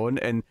Home Alone,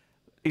 and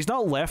he's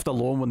not left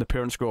alone when the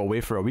parents go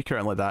away for a week or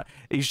anything like that.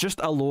 He's just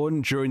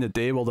alone during the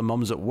day while the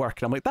mum's at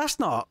work. And I'm like, that's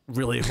not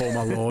really Home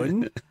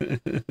Alone.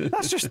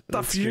 That's just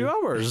a few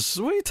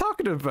hours. What are you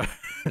talking about?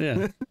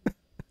 Yeah.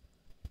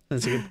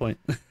 That's a good point.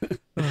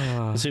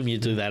 I assume you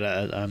do that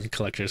on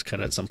Collector's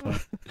Cut at some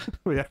point.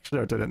 We actually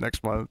are doing it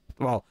next month.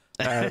 Well,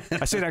 I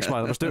say next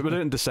month. We'll do it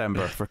in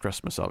December for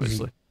Christmas,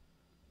 obviously.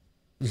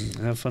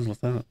 Have fun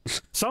with that.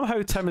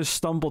 Somehow Tim has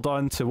stumbled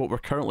on to what we're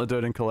currently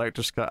doing in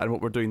Collector's Cut and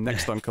what we're doing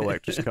next on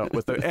Collector's Cut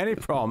without any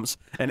prompts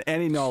and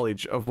any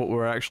knowledge of what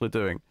we're actually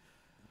doing.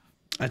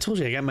 I told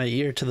you I got my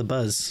ear to the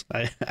buzz.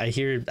 I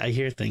hear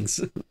things.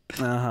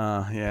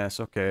 Yes,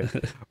 okay.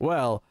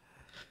 Well,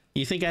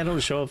 you think I don't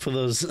show up for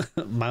those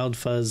Mild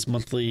Fuzz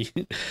monthly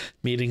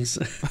meetings?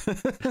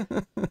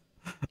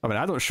 I mean,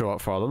 I don't show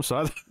up for them,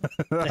 so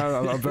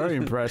I'm very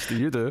impressed that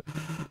you do.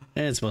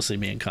 And it's mostly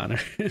me and Connor.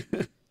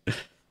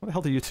 What the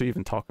hell do you two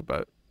even talk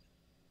about?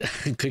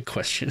 Good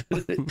question.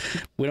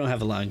 We don't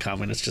have a lot in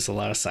common. It's just a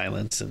lot of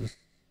silence and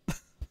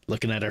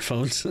looking at our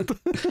phones.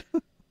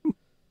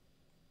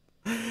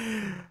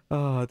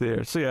 Oh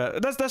dear. So yeah,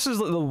 this is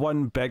the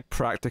one big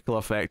practical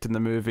effect in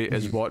the movie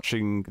is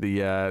watching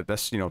the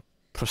this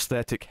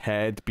prosthetic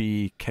head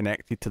be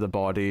connected to the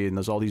body, and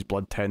there's all these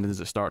blood tendons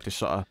that start to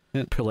sort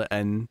of pull it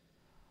in.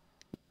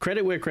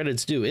 Credit where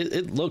credit's due.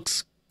 It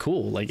looks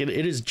cool. Like it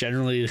is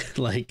generally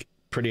like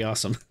pretty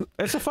awesome.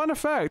 It's a fun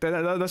effect,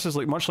 and this is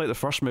like much like the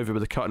first movie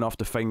with the cutting off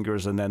the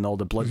fingers and then all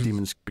the blood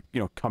demons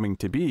coming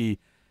to be.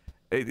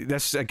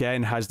 This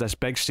again has this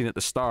big scene at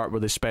the start where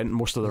they spent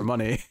most of their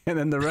money, and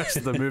then the rest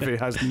of the movie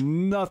has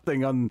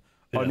nothing on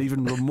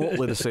even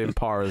remotely the same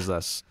par as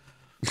this.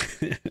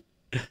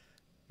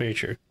 Very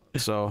true.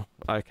 So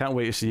I can't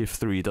wait to see if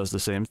 3 does the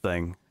same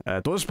thing.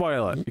 Don't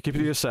spoil it. You keep it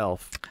to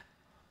yourself.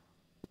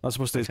 I'm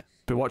supposed to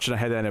be watching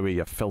ahead anyway,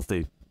 you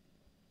filthy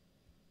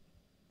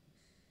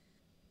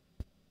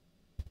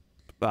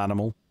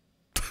animal.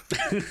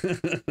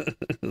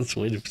 Let's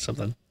wait for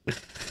something.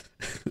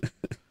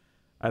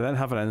 I then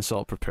have an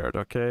insult prepared,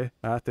 okay?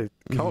 I have to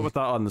come up with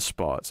that on the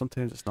spot.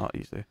 Sometimes it's not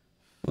easy.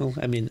 Well,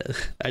 I mean,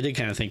 I did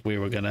kind of think we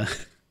were going to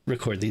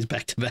record these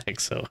back to back,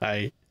 so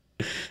I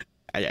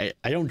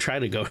don't try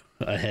to go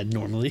ahead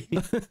normally.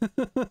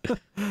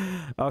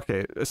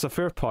 Okay, it's a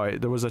fair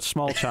point. There was a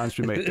small chance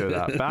we might do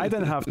that, but I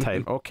didn't have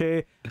time,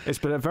 okay? It's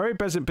been a very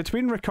busy...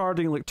 Between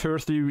recording like 2 or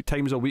 3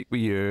 times a week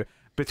with you,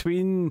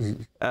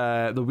 between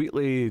the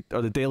weekly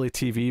or the daily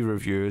TV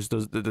reviews,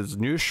 there's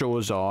new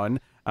shows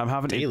on. I'm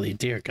having daily,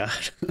 dear God.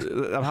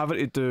 I'm having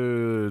to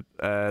do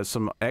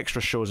some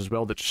extra shows as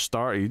well that just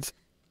started.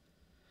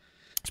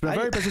 It's been a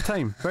very busy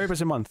time, very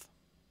busy month.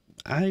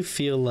 I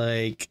feel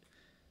like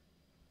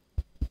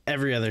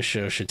every other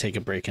show should take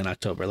a break in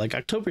October. Like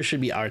October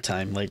should be our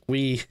time. Like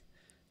we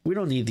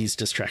don't need these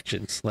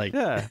distractions. Like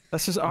yeah,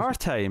 this is our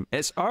time.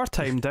 It's our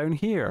time down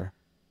here.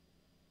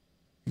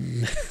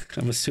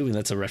 I'm assuming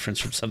that's a reference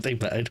from something,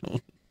 but I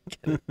don't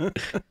get it.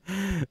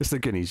 It's the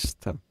Goonies,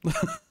 Tim.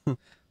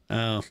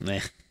 Oh, nah.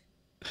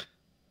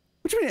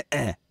 What do you mean,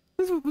 eh?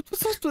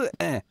 What's the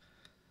eh?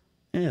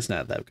 It's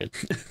not that good.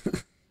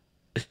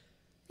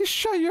 You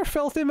shut your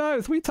filthy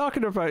mouth. What are you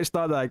talking about? It's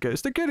not that good.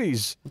 It's the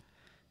Goonies.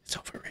 It's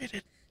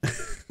overrated.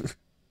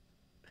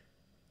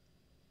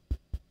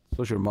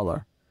 So's your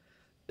mother.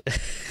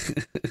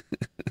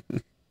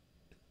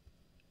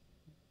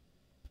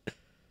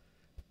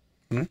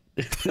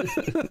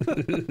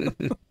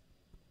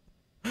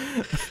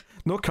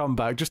 No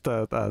comeback, just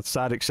a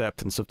sad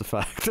acceptance of the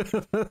fact.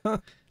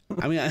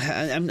 I mean,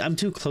 I'm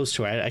too close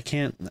to her. I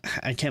can't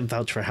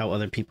vouch for how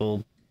other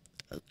people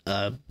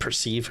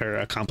perceive her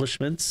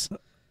accomplishments.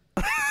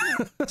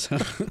 So.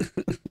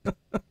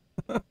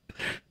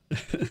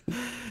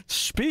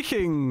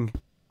 Speaking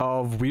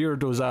of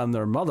weirdos and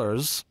their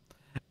mothers,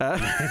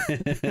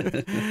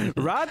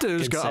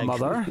 Radu's got a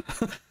mother.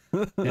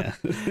 Yeah.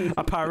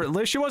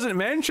 Apparently, she wasn't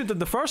mentioned in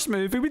the first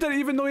movie. We didn't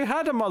even know he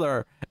had a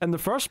mother in the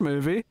first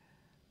movie.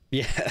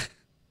 Yeah.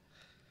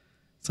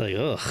 It's like,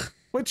 ugh.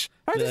 Which,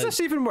 how does this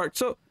even work?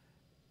 So,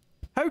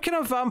 how can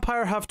a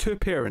vampire have 2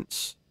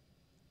 parents?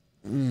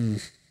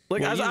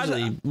 Like, well,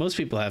 usually, most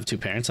people have 2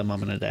 parents, a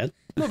mom and a dad.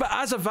 No, but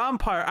as a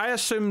vampire, I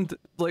assumed,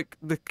 like,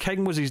 the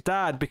king was his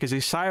dad because he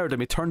sired him.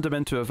 He turned him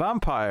into a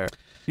vampire.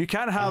 You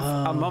can't have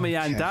a mummy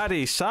and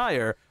daddy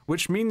sire,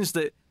 which means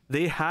that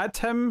they had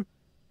him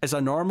as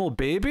a normal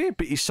baby,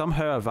 but he's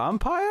somehow a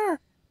vampire?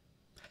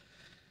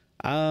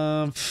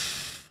 I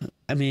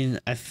mean,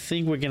 I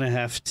think we're going to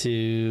have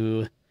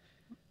to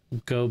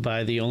go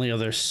by the only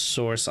other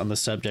source on the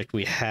subject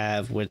we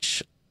have,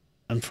 which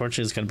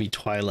unfortunately is going to be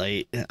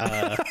Twilight.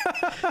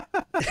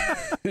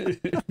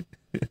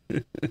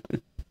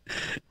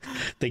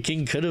 The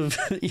king could have,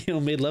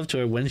 made love to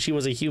her when she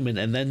was a human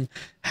and then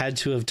had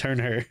to have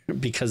turned her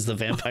because the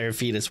vampire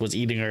fetus was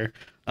eating her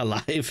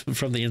alive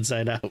from the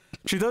inside out.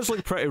 She does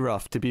look pretty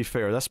rough, to be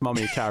fair. This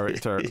mummy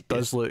character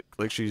does look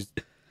like she's,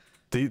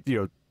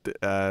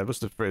 what's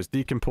the phrase?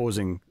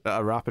 Decomposing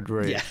at a rapid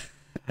rate.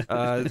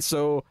 Yeah.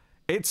 So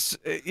it's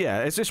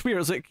just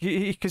weird. It's like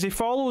because he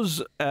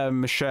follows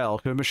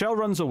Michelle. Michelle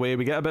runs away.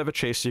 We get a bit of a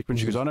chase sequence.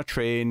 She goes on a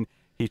train.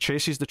 He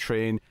chases the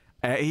train.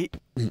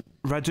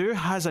 Radu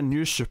has a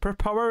new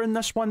superpower in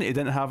this one that he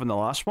didn't have in the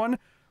last one,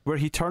 where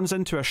he turns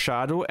into a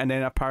shadow and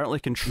then apparently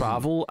can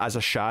travel as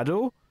a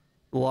shadow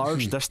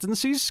large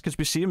distances, because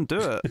we see him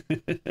do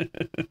it.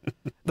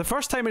 The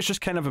first time it's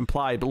just kind of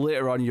implied, but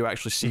later on you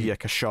actually see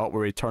like a shot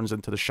where he turns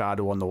into the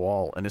shadow on the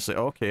wall, and it's like,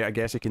 okay, I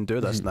guess he can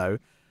do this now.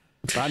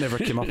 That never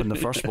came up in the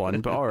first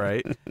one, but all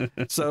right.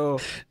 So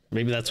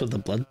maybe that's what the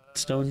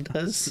Bloodstone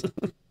does.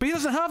 But he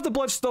doesn't have the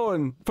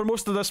Bloodstone for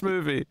most of this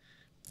movie.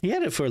 He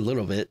had it for a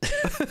little bit.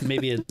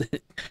 Maybe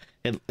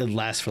it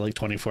lasts for like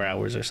 24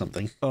 hours or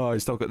something. Oh,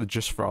 he's still got the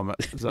juice from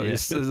it. Is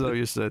that what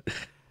you said?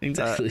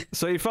 Exactly.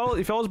 So he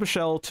follows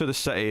Michelle to the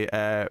city,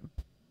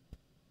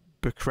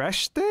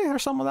 Bucharest or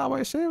something like that. What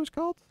I say it was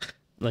called?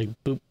 Like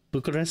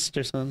Bucharest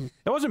or something.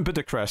 It wasn't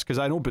Budapest because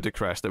I know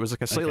Budapest. It was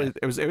like a slightly.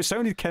 Okay. It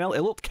sounded kind of.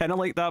 It looked kind of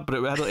like that, but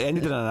it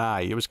ended in an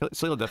I. It was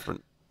slightly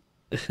different.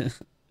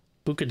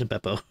 Buca di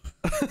Beppo.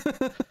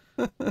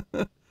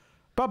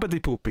 Baba di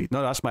Pupi.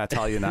 No, that's my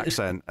Italian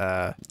accent.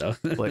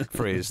 Like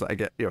phrase that I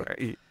get.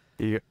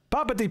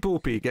 Baba di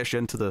Pupi gets you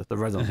into the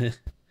rhythm.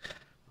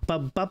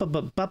 Baba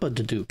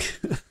the Duke.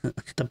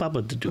 The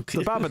Baba the Duke.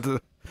 The Baba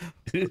the.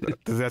 Did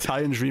the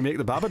Italians remake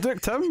the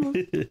Babadook, Tim?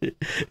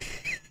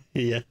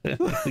 Yeah, I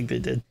think they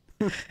did.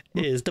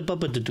 It's the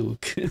Baba the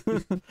Duke.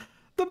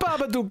 The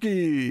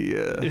Babadookie.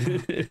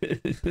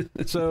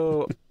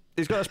 So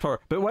he's got this power,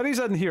 but when he's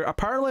in here,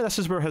 apparently this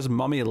is where his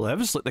mummy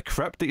lives. Like the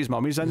crypt that his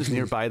mummy's in is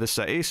nearby the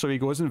city, so he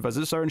goes and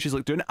visits her, and she's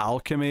like doing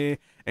alchemy,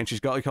 and she's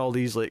got like all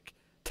these like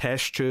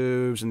test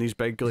tubes and these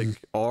big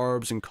like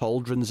orbs and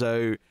cauldrons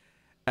out,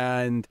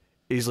 and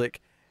he's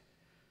like,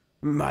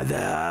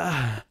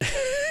 "Mother,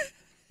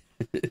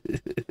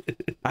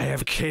 I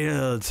have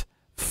killed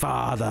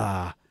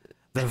father.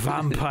 The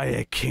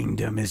vampire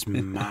kingdom is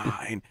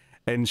mine."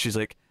 And she's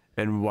like,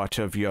 "And what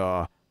of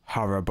your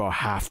horrible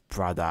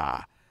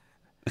half-brother?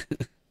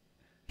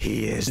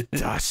 He is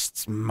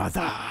Dust's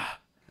mother."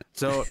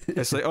 So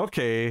it's like,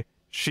 okay,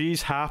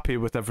 she's happy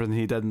with everything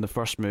he did in the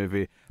first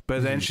movie,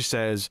 but then she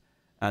says,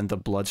 "And the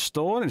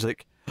Bloodstone?" And it's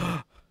like,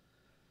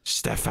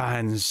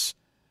 Stefan's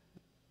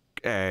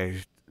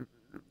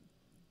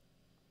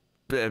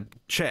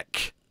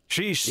chick.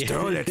 She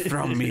stole it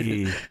from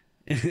me.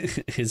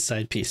 His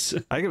side piece.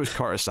 I think it was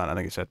Cortisone, I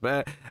think he said.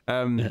 But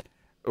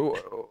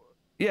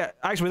yeah,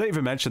 actually, we didn't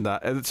even mention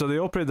that. So the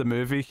opening of the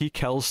movie, he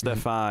kills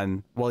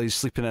Stefan while he's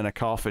sleeping in a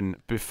coffin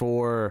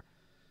before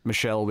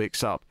Michelle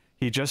wakes up.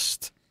 He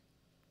just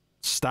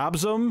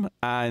stabs him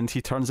and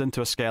he turns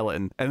into a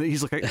skeleton. And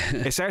he's like,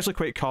 it's actually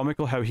quite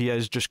comical how he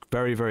is just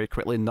very, very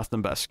quickly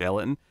nothing but a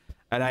skeleton.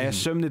 And I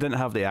assume they didn't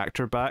have the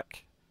actor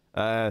back,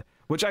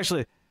 which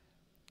actually...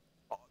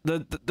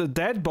 The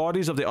dead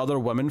bodies of the other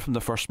women from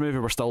the first movie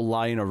were still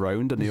lying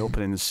around in the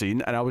opening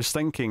scene, and I was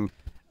thinking,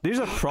 these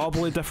are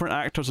probably different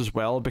actors as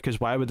well, because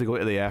why would they go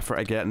to the effort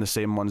of getting the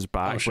same ones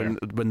back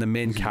when the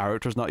main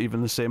character's not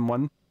even the same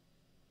one?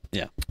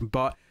 Yeah.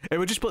 But it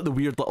would just be like the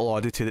weird little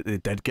oddity that they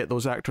did get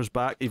those actors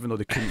back, even though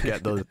they couldn't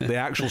get the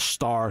actual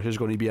star who's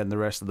going to be in the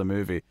rest of the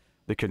movie.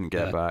 They couldn't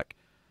get back.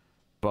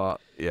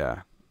 But,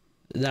 yeah.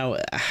 Now,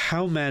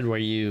 how mad were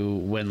you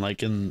when,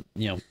 like, in,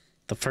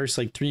 the first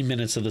like 3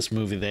 minutes of this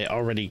movie, they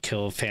already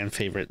kill fan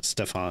favorite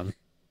Stefan?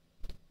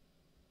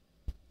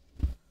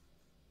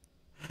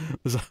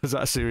 Was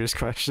that a serious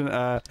question?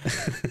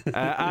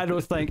 I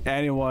don't think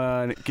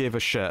anyone gave a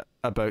shit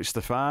about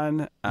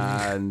Stefan,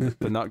 and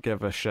did not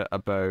give a shit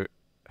about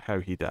how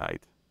he died.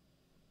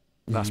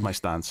 That's my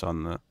stance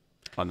on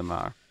the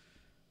matter.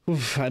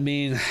 Oof, I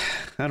mean,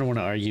 I don't want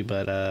to argue,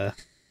 but I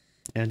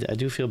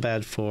do feel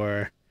bad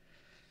for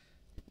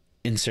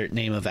insert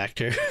name of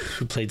actor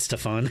who played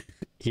Stefan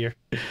here.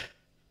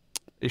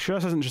 You sure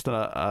this isn't just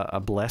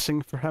a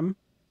blessing for him?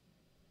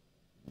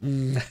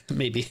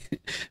 Maybe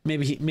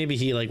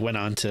he like went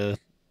on to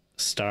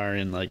star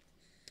in like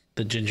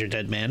the Ginger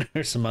Dead Man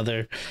or some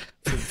other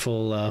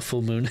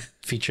full moon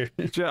feature.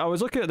 I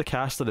was looking at the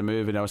cast of the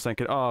movie and I was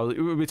thinking, oh,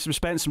 we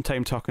spent some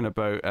time talking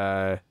about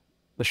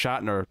the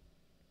Shatner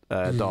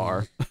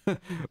daughter.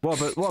 What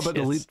about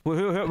the lead? What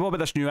about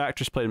this new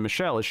actress playing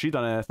Michelle? Has she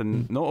done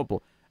anything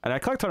notable? And I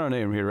clicked on her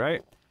name here,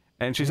 right?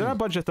 And she's in a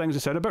bunch of things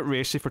that sound a bit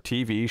racy for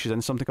TV. She's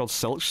in something called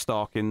Silk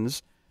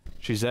Stockings.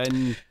 She's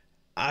in...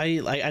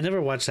 I never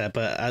watched that,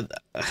 but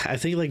I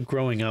think like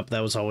growing up,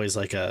 that was always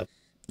like that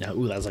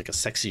was like a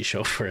sexy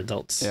show for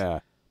adults. Yeah.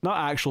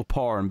 Not actual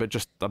porn, but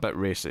just a bit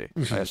racy,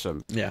 I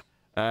assume. Yeah.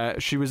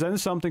 She was in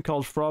something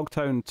called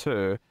Frogtown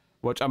 2,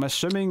 which I'm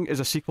assuming is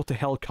a sequel to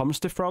Hell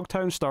Comes to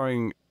Frogtown,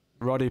 starring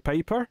Roddy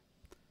Piper.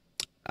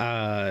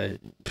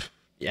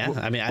 Yeah,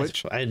 I mean,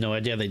 I had no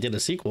idea they did a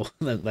sequel.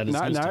 That is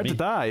news to me.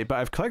 Did I, but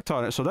I've clicked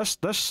on it. So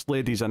this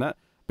lady's in it,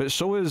 but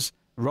so is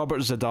Robert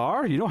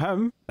Zadar. You know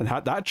him, and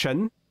had that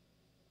chin.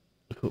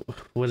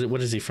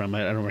 What is he from?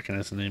 I don't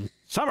recognize the name.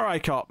 Samurai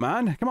Cop,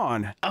 man. Come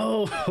on.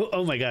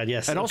 Oh my God,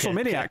 yes. And also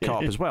Maniac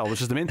Cop as well,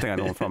 which is the main thing I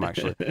know him from,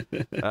 actually.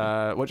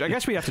 Which I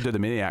guess we have to do the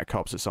Maniac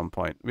Cops at some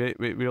point. We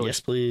really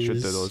yes, please.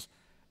 Should do those.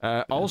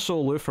 Also,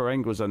 Lou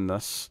Ferrigno's in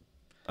this.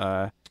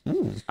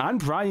 And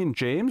Brian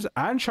James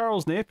and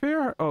Charles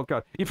Napier. Oh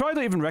God, you probably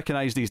don't even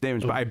recognize these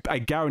names, but I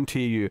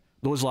guarantee you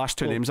those last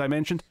two names I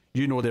mentioned,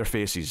 you know their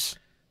faces.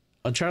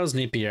 Charles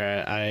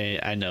Napier,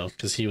 I know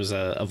because he was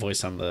a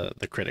voice on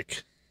the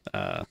Critic.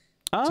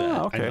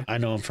 Okay. I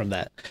know him from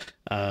that.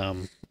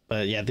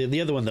 But yeah, the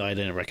other one though I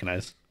didn't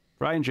recognize.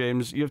 Ryan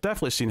James, you've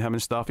definitely seen him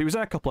and stuff. He was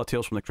in a couple of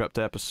Tales from the Crypt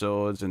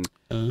episodes, and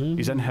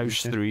he's in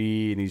House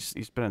 3, and he's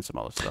been in some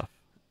other stuff.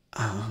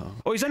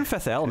 Oh, he's in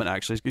Fifth Element,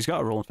 actually. He's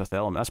got a role in Fifth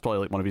Element. That's probably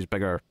like one of his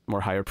bigger,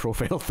 more higher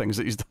profile things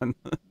that he's done.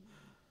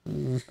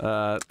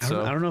 I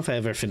don't know if I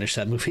ever finished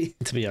that movie,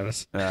 to be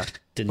honest. Yeah.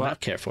 Did not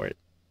care for it.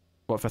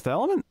 What, Fifth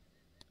Element?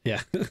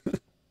 Yeah.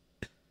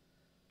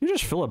 You're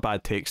just full of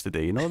bad takes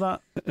today, you know that?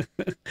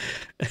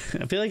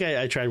 I feel like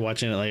I tried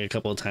watching it like a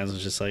couple of times and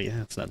was just like,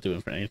 yeah, it's not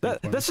doing for anything.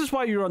 This is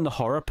why you're on the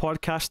horror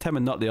podcast, Tim,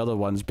 and not the other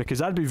ones,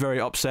 because I'd be very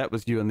upset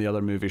with you and the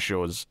other movie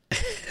shows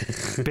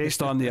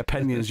based on the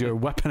opinions you're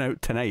whipping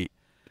out tonight.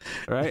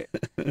 Right?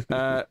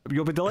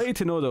 You'll be delighted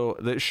to know, though,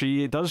 that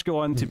she does go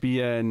on to be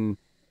in...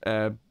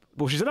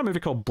 well, she's in a movie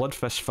called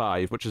Bloodfist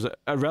 5, which is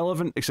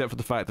irrelevant except for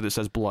the fact that it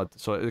says blood,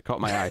 so it caught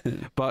my eye.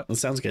 But that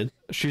sounds good.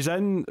 She's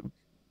in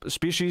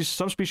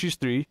Subspecies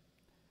 3.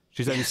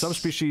 She's in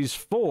Subspecies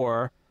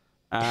 4,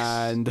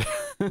 and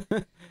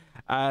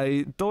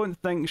I don't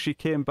think she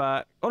came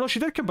back. Oh no,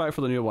 she did come back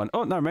for the new one.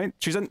 Oh, never mind.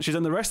 She's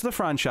in the rest of the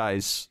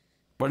franchise.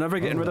 We're never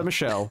getting rid of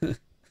Michelle.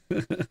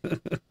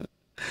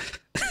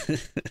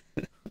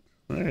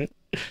 All right.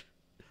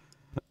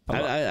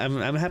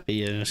 I'm happy.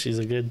 You know, she's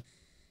a good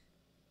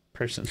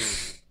person.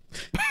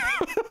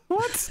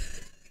 What?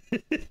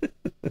 What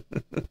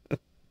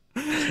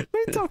are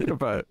you talking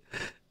about?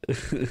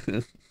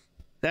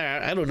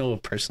 I don't know her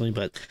personally,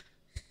 but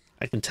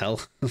I can tell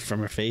from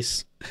her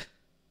face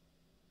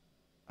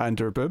and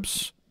her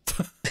boobs.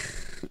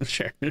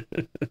 Sure.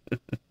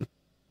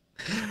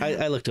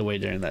 I looked away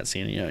during that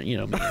scene. You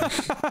know,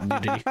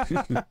 nudity.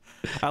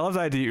 I love the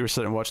idea you were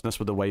sitting watching this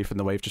with the wife, and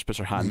the wife just puts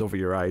her hand over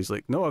your eyes,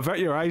 like, "No, avert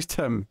your eyes,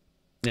 Tim."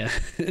 Yeah.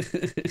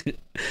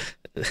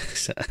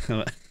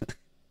 I'm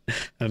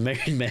a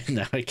married man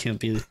now. I can't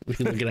be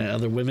looking at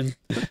other women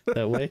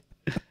that way.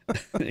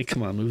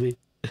 Come on, movie.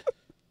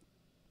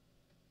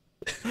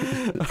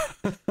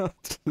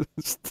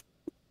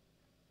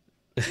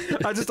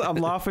 I'm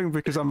laughing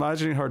because I'm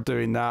imagining her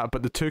doing that,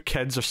 but the two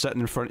kids are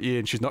sitting in front of you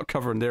and she's not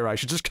covering their eyes,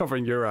 she's just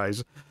covering your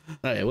eyes.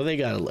 Oh yeah, well, they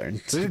gotta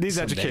learn. They need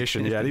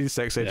education. Yeah, they need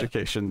sex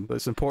education.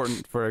 It's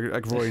important for a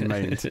growing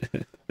mind.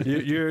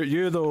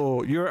 You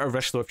though, you're at a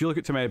risk though. If you look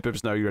at too many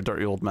boobs now, you're a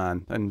dirty old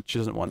man, and she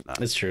doesn't want that.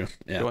 It's true.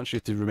 Yeah, she wants you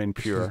to remain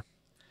pure.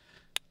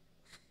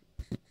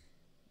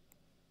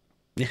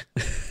 Yeah.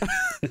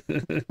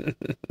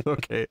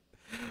 Okay.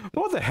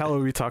 What the hell are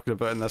we talking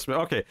about in this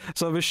movie? Okay,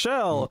 so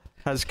Michelle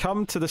has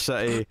come to the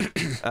city.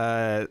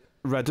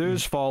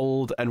 Radu's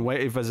foaled and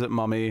went to visit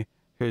Mummy,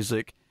 who's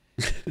like,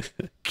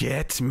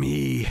 "Get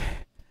me."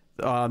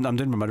 I'm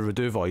doing my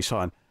Radu voice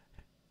on.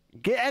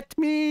 "Get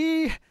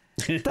me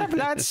the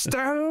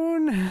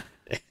Bloodstone."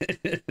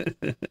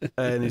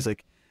 And he's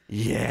like,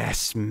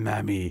 "Yes,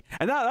 Mummy."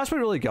 And that's what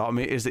really got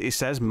me, is that he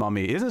says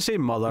Mummy. He doesn't say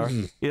mother.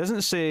 He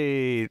doesn't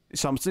say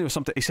something.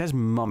 He says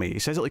Mummy. He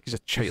says it like he's a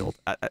child.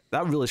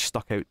 That really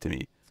stuck out to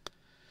me.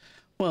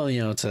 Well,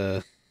 you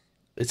know,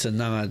 it's a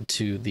nod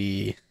to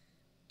the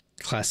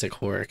classic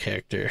horror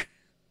character,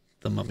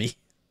 the Mummy.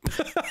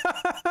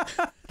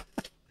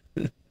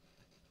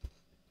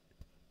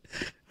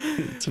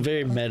 It's a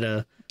very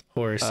meta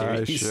horror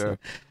series. Sure.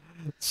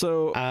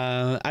 So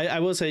I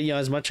will say, you know,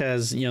 as much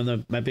as, you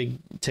know, my big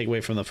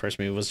takeaway from the first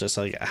movie was just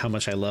like how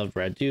much I loved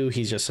Radu.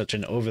 He's just such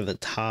an over the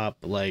top,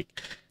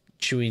 like,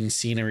 chewing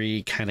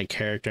scenery kind of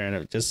character, and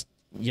it just,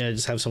 you know,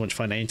 just have so much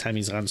fun anytime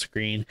he's on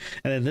screen.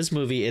 And in this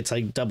movie, it's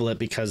like double it,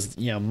 because,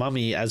 you know,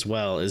 Mummy as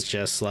well is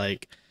just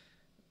like,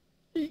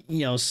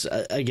 you know,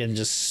 again,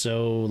 just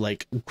so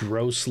like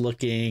gross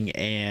looking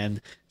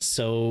and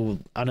so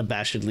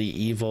unabashedly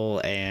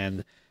evil,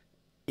 and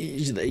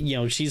you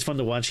know, she's fun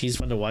to watch, he's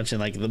fun to watch, and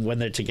like when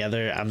they're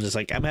together, I'm just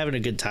like, I'm having a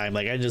good time.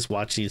 Like, I just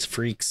watch these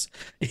freaks,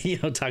 you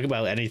know, talk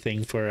about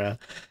anything for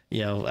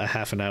you know, a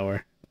half an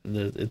hour.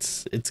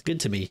 It's good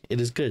to me. It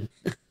is good.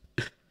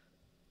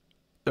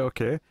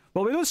 Okay.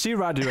 Well, we don't see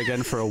Radu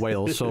again for a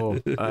while,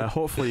 so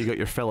hopefully you got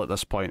your fill at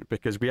this point,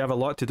 because we have a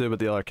lot to do with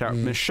the other character.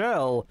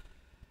 Michelle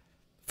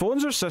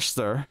phones her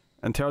sister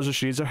and tells her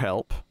she needs her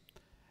help,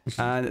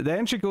 and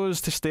then she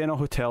goes to stay in a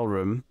hotel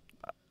room.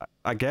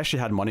 I guess she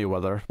had money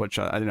with her, which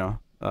I don't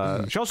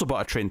know. She also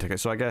bought a train ticket,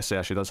 so I guess,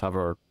 yeah, she does have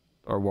her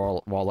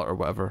wallet or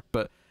whatever.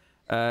 But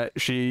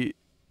she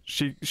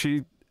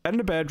in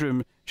the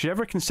bedroom, she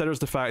ever considers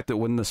the fact that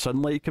when the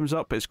sunlight comes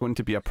up, it's going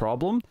to be a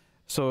problem.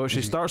 So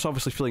she starts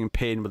obviously feeling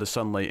pain with the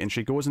sunlight, and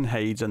she goes and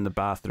hides in the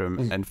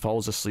bathroom and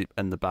falls asleep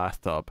in the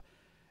bathtub.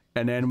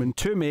 And then when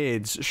two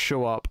maids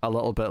show up a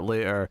little bit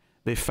later,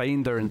 they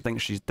find her and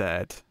think she's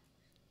dead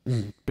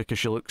because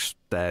she looks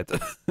dead.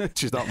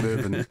 She's not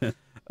moving.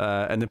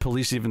 And the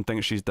police even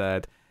think she's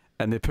dead,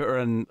 and they put her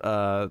in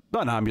not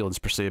an ambulance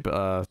per se,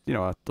 but you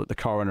know, the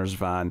coroner's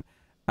van,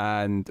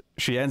 and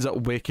she ends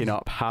up waking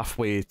up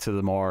halfway to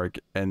the morgue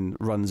and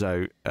runs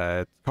out,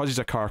 causes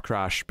a car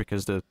crash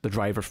because the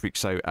driver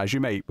freaks out, as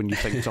you might when you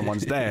think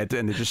someone's dead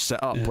and they just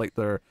sit up like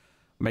they're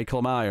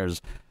Michael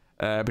Myers.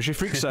 But she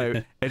freaks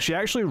out, and she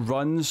actually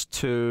runs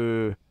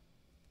to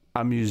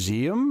a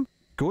museum,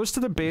 goes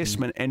to the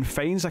basement and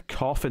finds a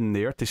coffin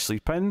there to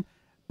sleep in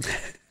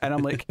And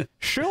I'm like,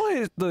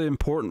 surely the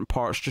important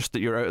part's just that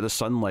you're out of the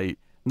sunlight,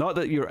 not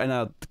that you're in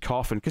a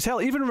coffin. Because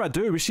hell, even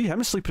Radu, we see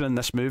him sleeping in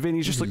this movie, and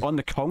he's just like on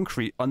the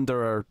concrete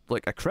under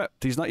like a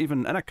crypt. He's not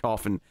even in a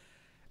coffin.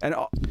 And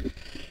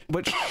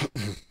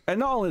and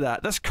not only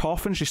that, this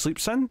coffin she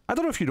sleeps in, I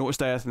don't know if you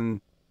noticed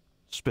anything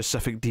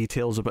specific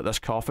details about this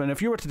coffin.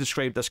 If you were to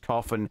describe this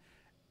coffin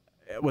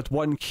with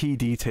one key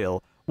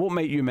detail, what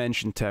might you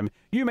mention, Tim?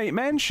 You might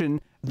mention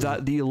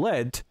that the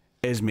lid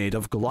is made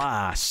of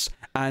glass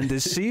and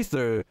is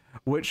see-through,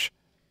 which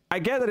I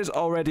get that it's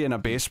already in a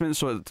basement,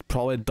 so it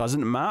probably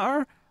doesn't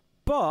matter,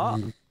 but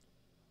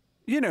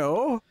you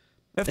know,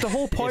 if the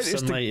whole point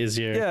is to,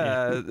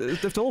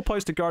 if the whole point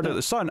is to guard out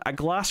the sun, a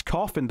glass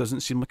coffin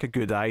doesn't seem like a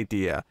good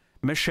idea.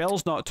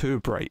 Michelle's not too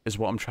bright, is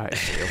what I'm trying to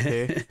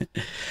say. Okay.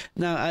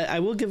 Now, I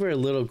will give her a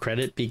little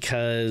credit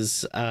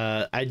because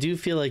I do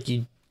feel like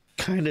you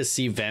kind of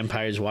see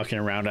vampires walking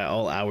around at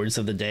all hours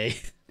of the day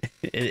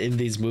in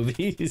these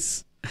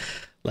movies.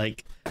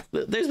 Like,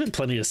 there's been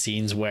plenty of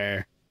scenes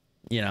where,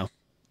 you know,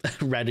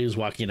 Radu's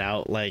walking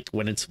out like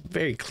when it's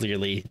very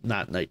clearly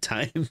not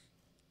nighttime.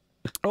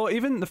 Oh,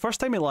 even the first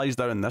time he lies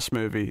down in this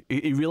movie,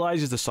 he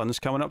realizes the sun's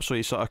coming up, so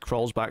he sort of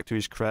crawls back to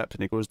his crypt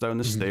and he goes down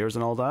the stairs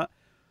and all that.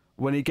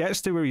 When he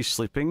gets to where he's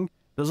sleeping,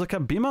 there's like a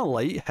beam of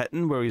light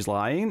hitting where he's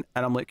lying,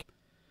 and I'm like,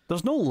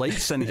 there's no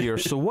lights in here,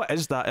 so what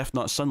is that if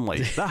not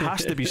sunlight? That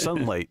has to be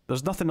sunlight.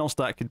 There's nothing else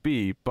that could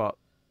be, but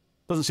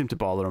doesn't seem to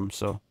bother him,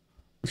 so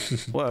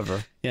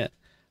whatever. Yeah.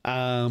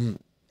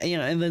 You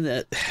know, and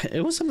then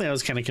it was something I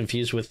was kind of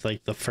confused with,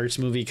 like the first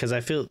movie, because I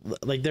feel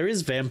like there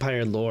is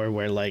vampire lore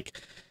where, like,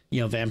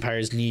 you know,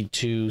 vampires need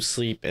to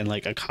sleep in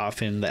like a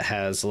coffin that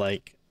has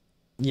like,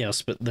 you know,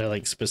 they're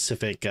like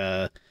specific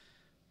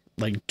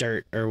like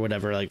dirt or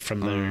whatever, like from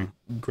their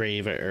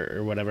grave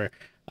or whatever.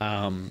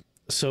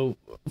 So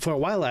for a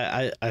while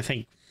I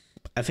think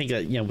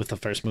that, you know, with the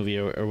first movie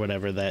or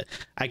whatever, that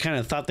I kind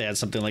of thought they had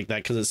something like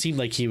that, because it seemed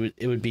like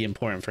it would be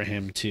important for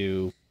him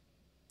to,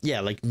 yeah,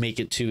 like make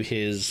it to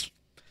his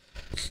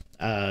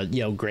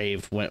you know,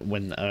 grave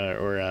when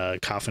or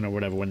coffin or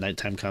whatever when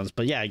nighttime comes.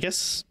 But yeah, I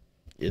guess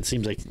it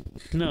seems like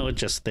no,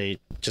 they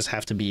just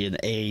have to be in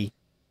a,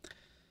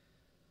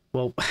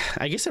 well,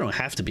 I guess they don't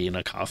have to be in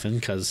a coffin,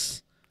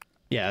 because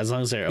yeah, as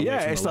long as they're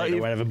away from the light or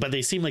whatever. But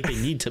they seem like they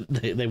need to.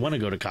 They want to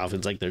go to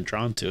coffins, like they're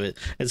drawn to it.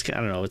 It's, I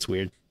don't know. It's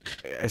weird.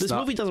 This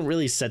movie doesn't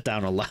really set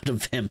down a lot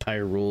of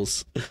vampire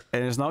rules,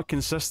 and it's not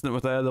consistent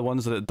with the other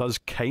ones that it does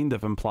kind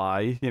of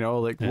imply. You know,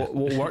 like what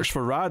works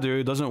for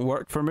Radu doesn't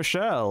work for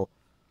Michelle.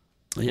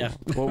 Yeah,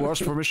 what works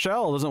for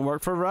Michelle doesn't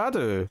work for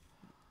Radu.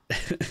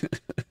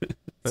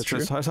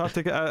 It's hard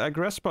to get a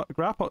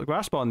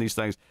grasp on these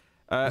things.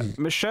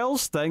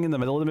 Michelle's thing in the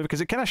middle of the movie,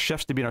 because it kind of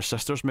shifts to being her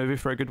sister's movie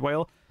for a good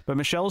while, but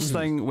Michelle's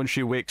thing when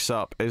she wakes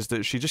up is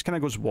that she just kind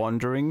of goes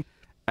wandering,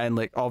 and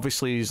like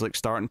obviously he's like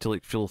starting to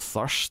like feel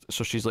thirst,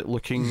 so she's like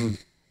looking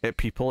at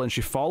people, and she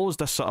follows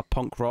this sort of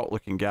punk rock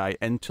looking guy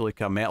into like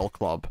a metal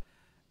club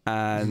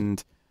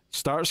and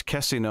starts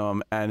kissing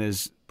him, and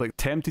is like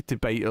tempted to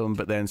bite him,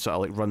 but then sort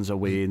of like runs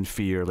away in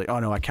fear, like, oh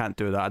no, I can't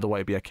do that, I don't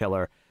want to be a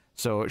killer.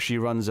 So she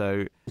runs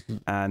out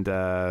and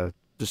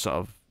just sort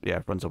of,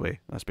 yeah, runs away.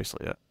 That's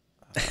basically it.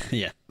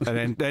 Yeah.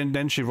 And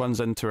then she runs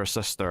into her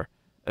sister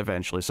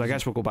eventually. So I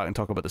guess we'll go back and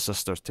talk about the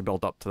sisters to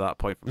build up to that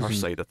point from her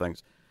side of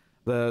things.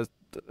 The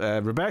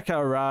Rebecca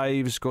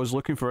arrives, goes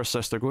looking for her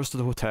sister, goes to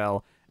the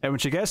hotel, and when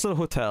she gets to the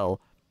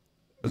hotel,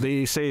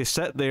 they say,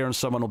 sit there and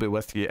someone will be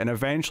with you. And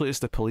eventually it's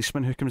the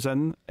policeman who comes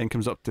in and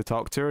comes up to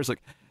talk to her. It's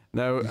like,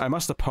 now, I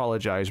must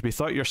apologize. We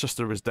thought your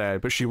sister was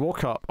dead, but she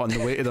woke up on the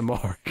way to the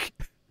morgue.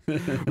 We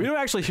don't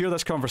actually hear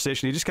this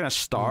conversation. He just kind of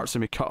starts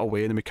and we cut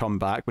away and then we come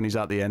back when he's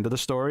at the end of the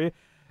story.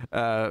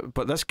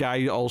 But this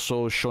guy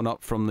also shown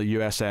up from the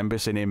US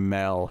Embassy named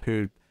Mel,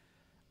 who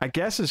I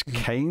guess is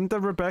kind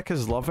of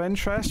Rebecca's love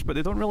interest, but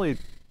they don't really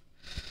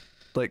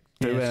like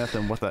do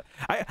anything with it.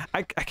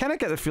 I kind of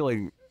get the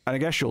feeling, and I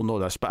guess you'll know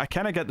this, but I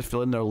kind of get the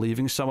feeling they're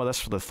leaving some of this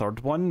for the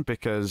third one,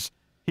 because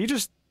he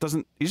just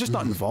doesn't, he's just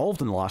not involved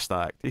in the last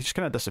act. He just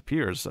kind of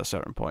disappears at a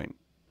certain point.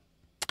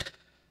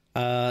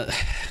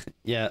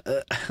 Yeah,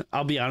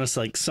 I'll be honest,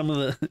 like some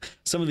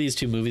of these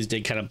two movies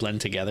did kind of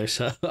blend together,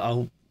 so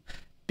I'll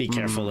be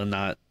careful and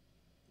not,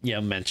 you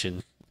know,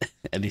 mention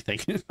anything.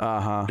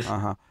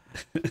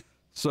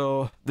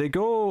 So they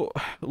go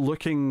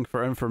looking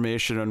for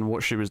information on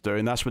what she was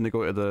doing. That's when they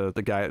go to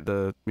the guy at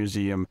the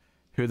museum,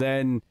 who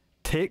then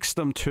takes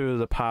them to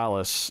the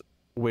palace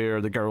where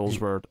the girls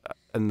were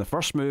in the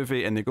first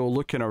movie, and they go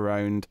looking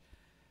around.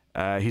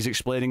 He's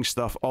explaining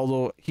stuff,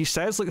 although he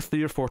says like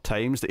 3 or 4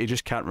 times that he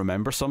just can't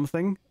remember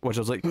something, which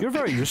I was like, you're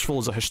very useful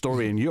as a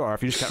historian you are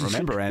if you just can't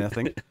remember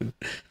anything.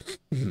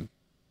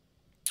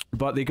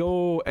 But they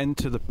go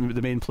into the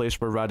main place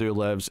where Radu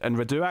lives, and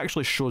Radu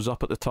actually shows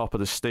up at the top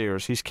of the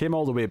stairs. He's came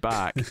all the way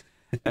back,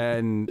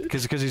 and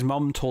because his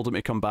mum told him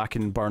to come back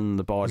and burn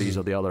the bodies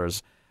of the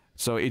others.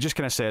 So he just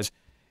kind of says,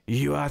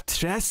 "You are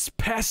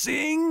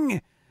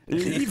trespassing!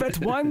 Leave at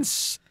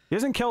once!" He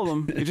doesn't kill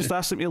them, he just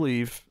asks them to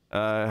leave.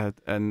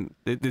 And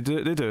they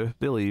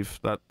leave.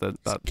 That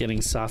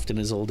getting soft in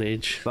his old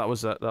age. That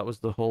was it. That was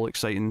the whole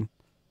exciting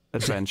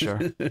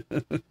adventure.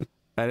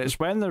 And it's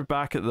when they're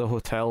back at the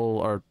hotel,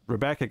 or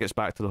Rebecca gets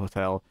back to the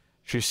hotel.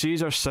 She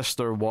sees her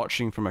sister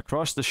watching from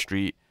across the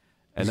street,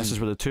 and this is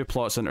where the two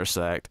plots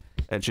intersect.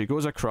 And she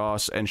goes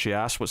across and she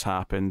asks what's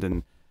happened,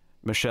 and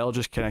Michelle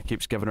just kind of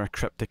keeps giving her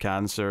cryptic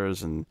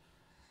answers and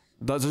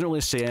doesn't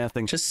really say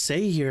anything. Just say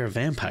you're a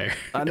vampire.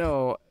 I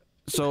know.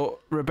 So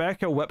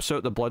Rebecca whips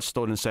out the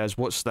Bloodstone and says,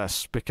 "What's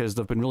this?" Because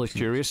they've been really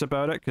curious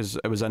about it, because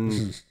it was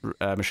in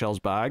Michelle's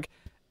bag.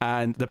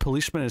 And the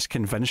policeman is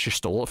convinced she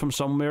stole it from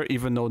somewhere,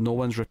 even though no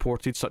one's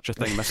reported such a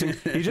thing missing.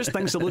 He just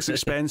thinks it looks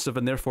expensive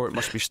and therefore it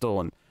must be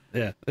stolen.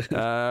 Yeah.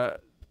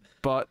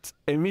 But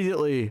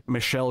immediately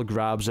Michelle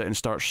grabs it and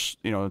starts,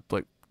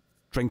 like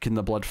drinking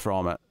the blood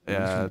from it.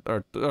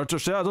 Or I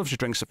don't know if she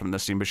drinks it from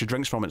this scene, but she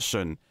drinks from it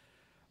soon.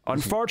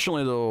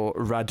 Unfortunately, though,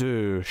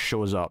 Radu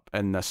shows up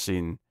in this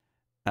scene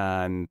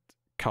and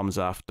comes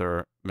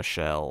after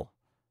Michelle,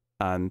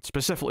 and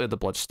specifically the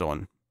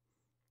Bloodstone.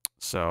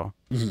 So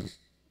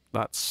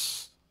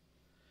that's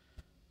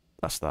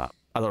that.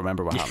 I don't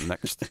remember what happened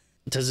next.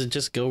 Does it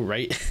just go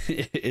right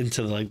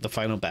into like the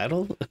final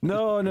battle?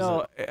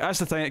 No. That's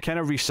the thing. It kind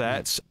of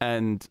resets,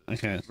 and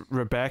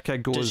Rebecca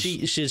goes.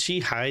 Should she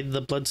hide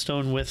the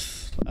Bloodstone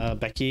with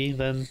Becky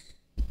then?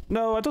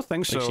 No, I don't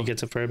think so. Like she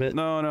gets it for a bit.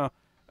 No.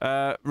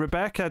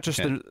 Rebecca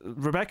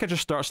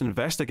just starts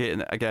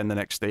investigating it again the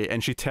next day,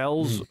 and she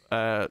tells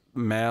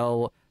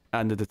Mel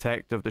and the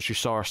detective that she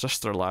saw her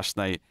sister last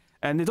night,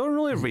 and they don't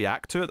really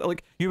react to it.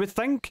 Like, you would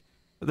think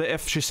that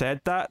if she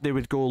said that, they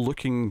would go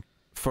looking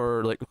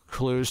for like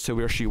clues to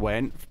where she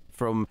went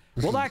from.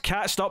 Will that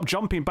cat stop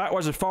jumping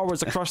backwards and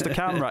forwards across the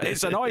camera?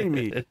 It's annoying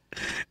me.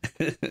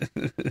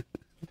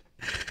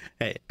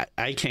 Hey,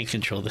 I can't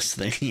control this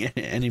thing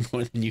any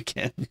more than you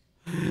can.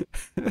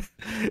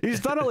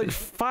 He's done it like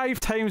 5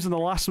 times in the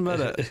last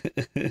minute.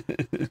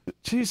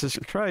 Jesus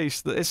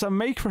Christ. It's a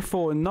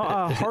microphone,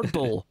 not a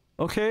hurdle.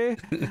 Okay?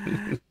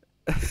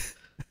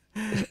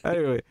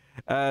 Anyway,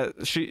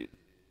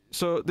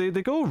 so they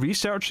go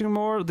researching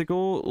more. They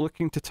go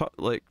looking to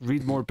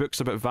read more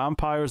books about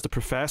vampires. The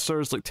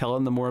professor's like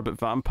telling them more about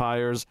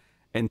vampires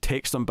and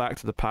takes them back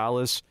to the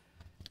palace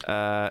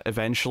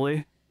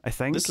eventually, I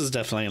think. This is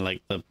definitely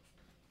like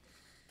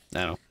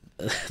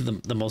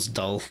the most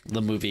dull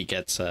the movie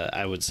gets,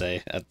 I would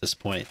say, at this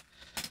point.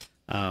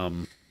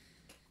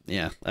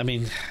 Yeah, I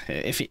mean,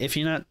 if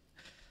you're not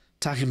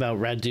talking about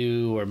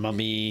Radu or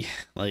Mummy,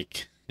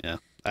 like, yeah,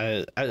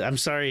 I'm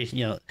sorry,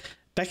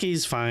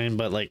 Becky's fine,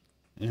 but like,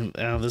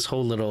 this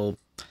whole little,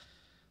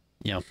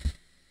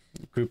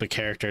 group of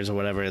characters or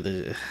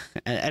whatever,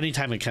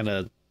 anytime it kind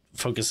of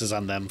focuses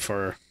on them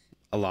for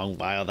a long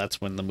while, that's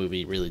when the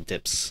movie really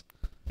dips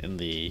in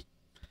the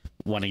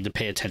wanting to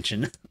pay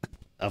attention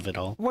of it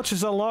all. Which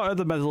is a lot of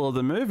the middle of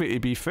the movie, to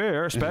be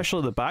fair,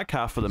 especially the back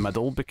half of the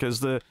middle,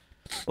 because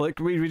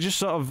we just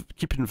sort of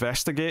keep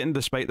investigating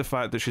despite the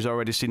fact that she's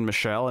already seen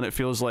Michelle, and it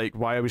feels like,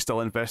 why are we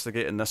still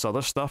investigating this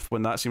other stuff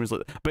when that seems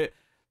like... But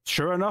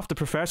sure enough, the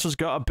professor's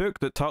got a book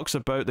that talks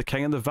about the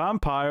king of the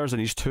vampires and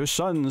his 2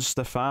 sons,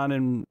 Stefan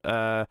and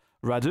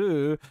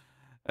Radu,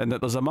 and that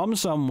there's a mum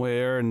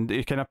somewhere, and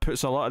he kind of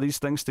puts a lot of these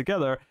things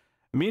together.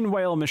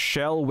 Meanwhile,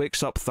 Michelle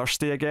wakes up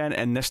thirsty again,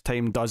 and this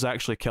time does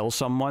actually kill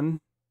someone.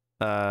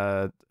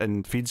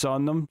 And feeds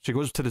on them. She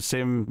goes to the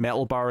same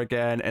metal bar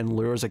again and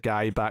lures a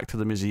guy back to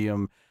the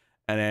museum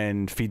and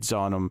then feeds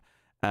on him.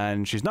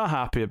 And she's not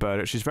happy about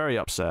it. She's very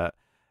upset.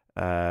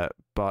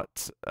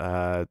 But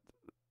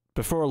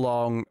before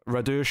long,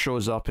 Radu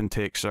shows up and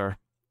takes her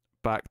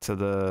back to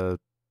the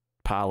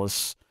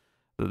palace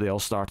that they all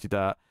started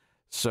at.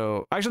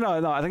 So, actually,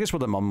 no, I think it's where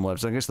the mum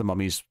lives. I think it's the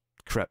mummy's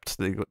crypt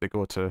they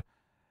go to.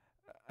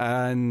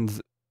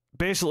 And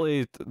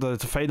basically, the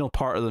final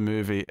part of the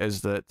movie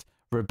is that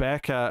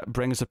Rebecca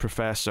brings the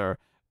professor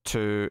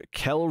to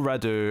kill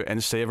Radu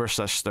and save her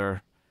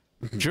sister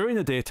during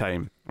the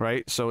daytime,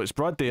 right? So it's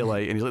broad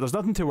daylight, and he's like, there's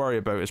nothing to worry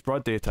about, it's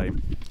broad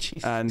daytime.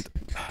 Jeez. And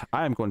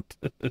I am going,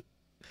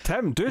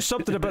 Tim, do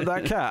something about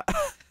that cat.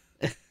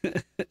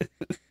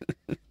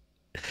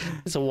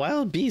 It's a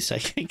wild beast, I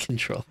can't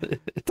control it.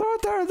 Throw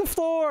it down on the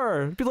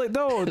floor. Be like,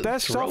 no,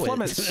 desk off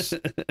limits.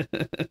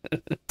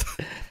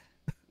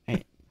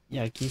 Hey,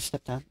 yeah, can you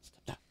step down?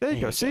 There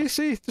you go. See,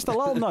 just a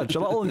little nudge, a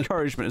little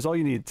encouragement is all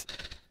you need.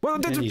 Well,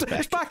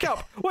 it's back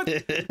up. What?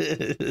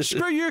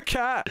 Screw you,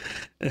 cat.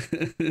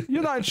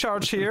 You're not in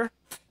charge here.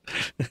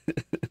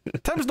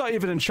 Tim's not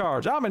even in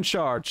charge. I'm in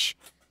charge.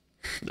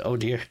 Oh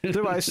dear.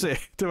 Do I say,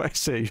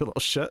 you little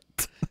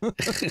shit?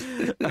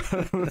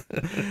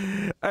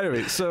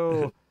 Anyway,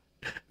 so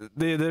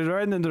they're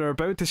around and they're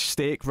about to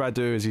stake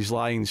Radu as he's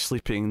lying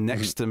sleeping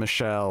next to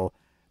Michelle,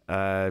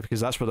 because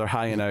that's where they're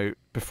hanging out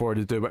before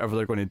they do whatever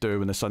they're going to do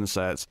when the sun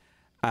sets.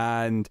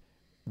 And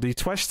the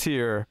twist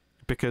here,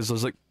 because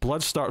there's like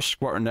blood starts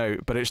squirting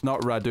out, but it's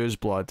not Radu's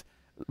blood.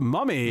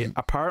 Mummy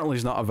apparently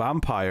is not a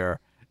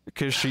vampire,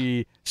 because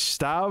she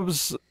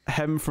stabs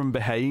him from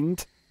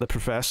behind, the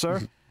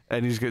professor,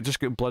 and he's just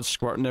got blood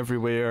squirting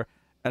everywhere.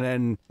 and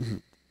then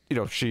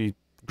she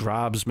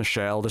grabs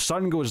Michelle. The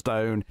sun goes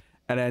down,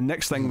 and then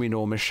next thing we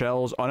know,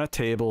 Michelle's on a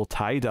table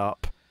tied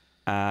up,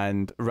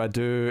 and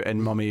Radu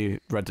and Mummy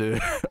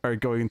Radu are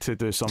going to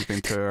do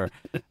something to her.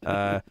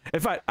 In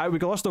fact, we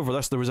glossed over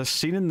this. There was a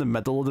scene in the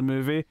middle of the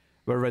movie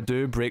where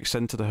Radu breaks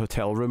into the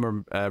hotel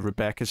room where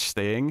Rebecca's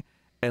staying,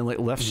 and like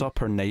lifts up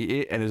her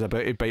nightie and is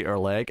about to bite her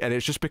leg, and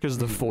it's just because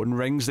the phone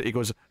rings that he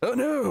goes, "Oh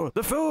no,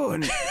 the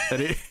phone!"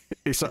 and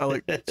he sort of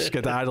like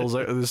skedaddles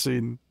out of the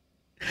scene.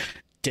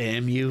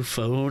 Damn you,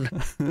 phone!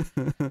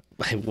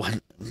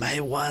 my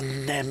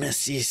one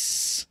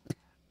nemesis.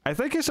 I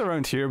think it's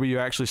around here where you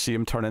actually see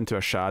him turn into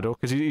a shadow,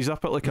 because he's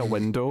up at like a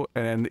window,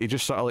 and then he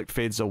just sort of like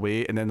fades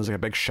away, and then there's like a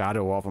big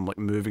shadow of him like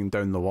moving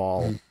down the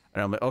wall,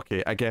 and I'm like,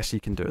 okay, I guess he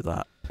can do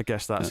that. I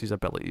guess that's his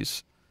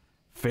abilities.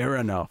 Fair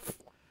enough.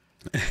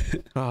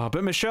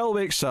 But Michelle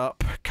wakes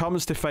up,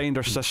 comes to find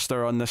her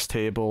sister on this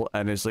table,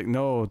 and is like,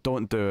 no,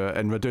 don't do it.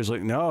 And Radu's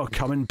like, no,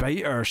 come and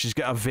bite her. She's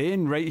got a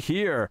vein right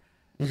here,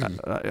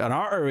 an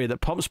artery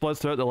that pumps blood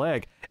throughout the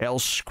leg. It'll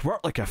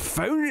squirt like a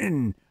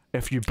fountain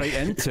if you bite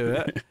into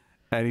it.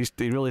 And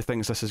he really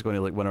thinks this is going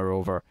to like win her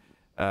over.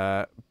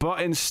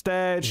 But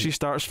instead, she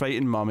starts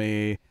fighting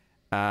Mummy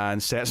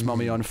and sets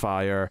Mummy on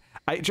fire.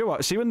 Do you know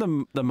what? See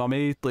when the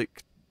Mummy,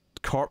 like,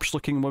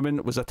 corpse-looking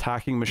woman was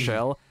attacking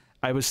Michelle,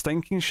 I was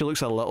thinking she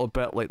looks a little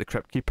bit like the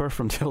Crypt Keeper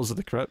from Tales of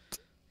the Crypt.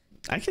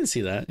 I can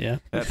see that, yeah.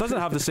 It doesn't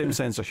have the same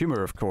sense of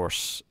humor, of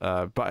course,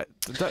 but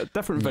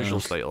different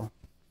visual style.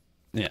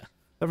 Yeah.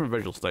 Different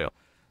visual style.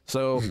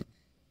 So,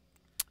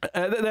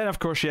 then, of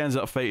course, she ends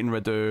up fighting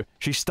Radu.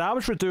 She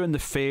stabs Radu in the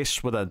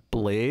face with a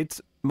blade,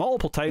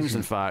 multiple times,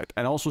 in fact,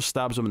 and also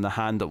stabs him in the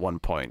hand at one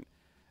point.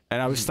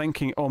 And I was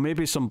thinking, oh,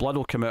 maybe some blood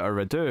will come out of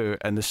Radu,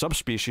 and the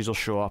subspecies will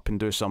show up and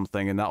do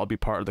something, and that'll be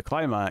part of the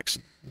climax.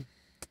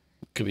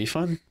 Could be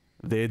fun.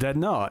 They did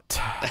not.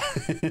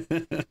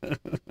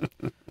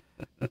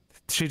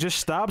 She just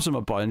stabs him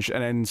a bunch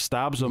and then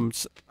stabs him,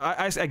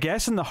 I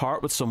guess, in the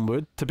heart with some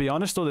wood. To be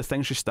honest, though, the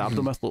thing she stabbed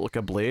him with looked like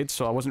a blade,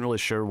 so I wasn't really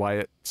sure why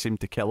it seemed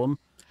to kill him.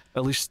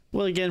 At least...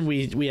 Well, again,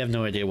 we have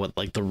no idea what,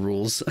 like, the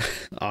rules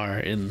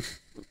are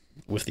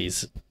with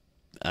these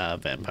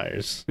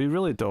vampires. We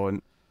really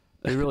don't.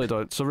 We really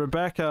don't. So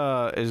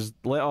Rebecca is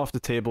let off the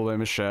table by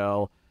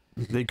Michelle.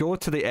 They go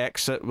to the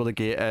exit where the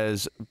gate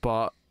is,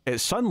 but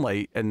it's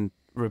sunlight, and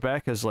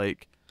Rebecca's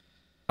like,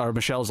 or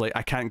Michelle's like,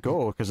 I can't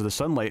go because of the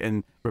sunlight,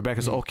 and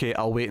Rebecca's like, okay,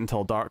 I'll wait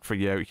until dark for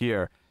you out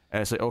here.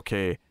 And it's like,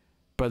 okay.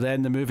 But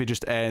then the movie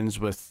just ends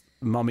with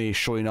Mummy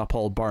showing up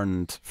all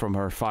burned from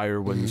her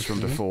fire wounds from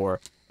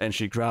before, and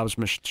she grabs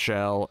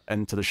Michelle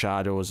into the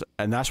shadows,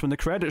 and that's when the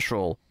credits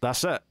roll.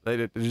 That's it.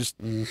 It just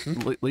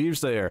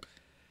leaves there.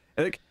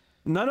 Like,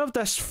 none of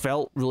this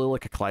felt really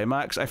like a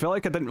climax. I felt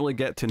like I didn't really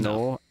get to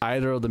know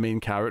either of the main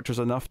characters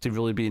enough to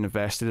really be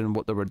invested in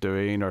what they were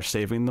doing or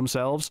saving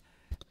themselves.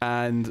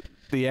 And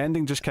the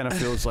ending just kind of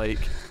feels like,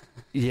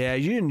 yeah,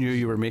 you knew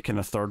you were making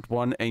a third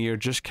one, and you're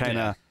just kind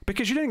of...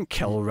 Because you didn't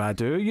kill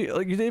Radu. You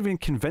didn't even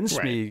convince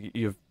me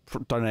you've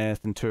done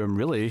anything to him,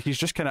 really. He's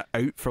just kind of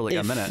out for like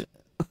a minute.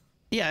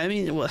 Yeah, I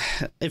mean, well,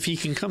 if he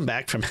can come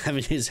back from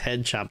having his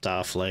head chopped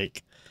off,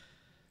 like...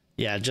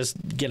 Yeah,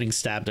 just getting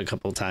stabbed a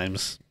couple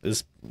times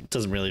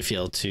doesn't really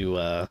feel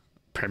too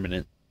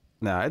permanent.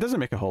 Nah, it doesn't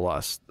make a whole lot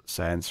of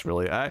sense,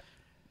 really.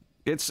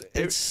 There's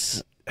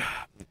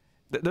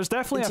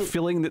definitely a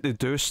feeling that they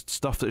do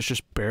stuff that's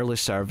just barely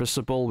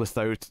serviceable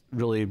without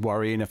really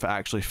worrying if it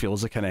actually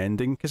feels like an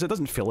ending, because it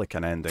doesn't feel like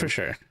an ending. For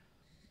sure.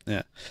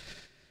 Yeah.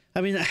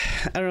 I mean,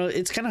 I don't know.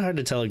 It's kind of hard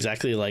to tell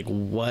exactly like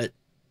what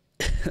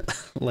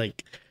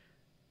like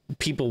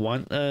people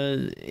want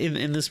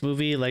in this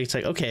movie. Like, it's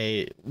like,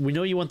 okay, we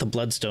know you want the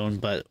Bloodstone,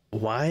 but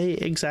why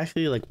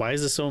exactly? Like, why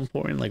is this so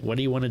important? Like, what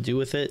do you want to do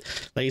with it?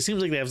 Like, it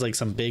seems like they have like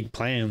some big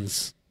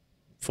plans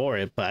for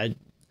it, but I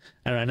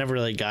don't know, I never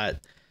really got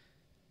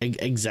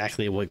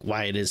exactly like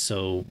why it is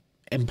so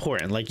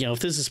important. Like, you know, if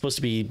this is supposed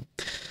to be,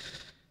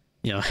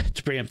 you know,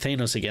 to bring up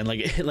Thanos again,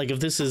 like if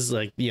this is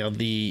like, you know,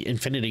 the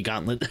Infinity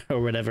Gauntlet or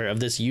whatever of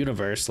this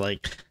universe,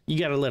 like, you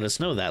got to let us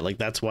know that. Like,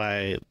 that's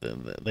why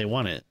they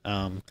want it.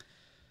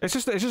 It's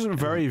just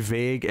very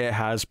vague. It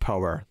has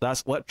power.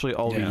 That's literally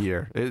all we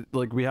hear.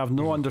 Like, we have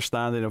no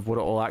understanding of what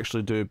it will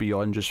actually do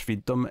beyond just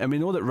feed them. And we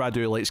know that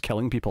Radu likes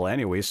killing people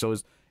anyway, so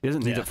he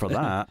doesn't need it for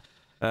that.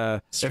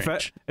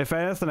 If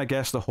anything, I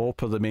guess the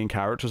hope of the main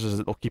characters is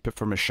that they'll keep it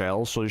for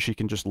Michelle, so she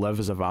can just live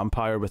as a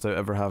vampire without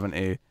ever having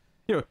to,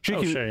 you know,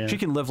 she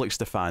can live like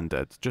Stefan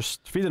did,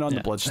 just feeding on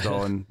the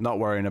Bloodstone, not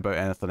worrying about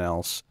anything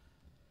else.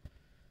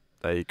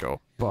 There you go.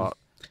 But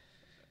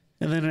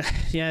and then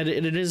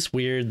it is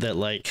weird that,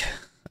 like,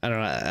 I don't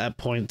know, at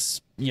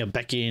points, you know,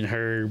 Becky and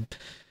her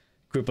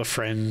group of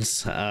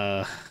friends,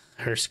 her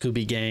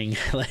Scooby gang,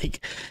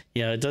 like,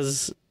 you know, it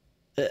does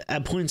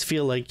at points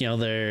feel like, you know,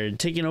 they're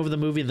taking over the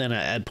movie, and then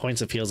at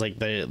points it feels like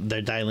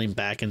they're dialing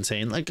back and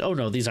saying like, oh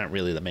no, these aren't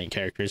really the main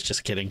characters,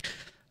 just kidding.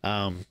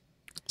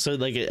 So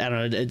like, I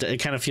don't know,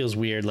 it kind of feels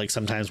weird, like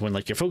sometimes when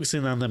like you're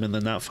focusing on them and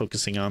then not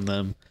focusing on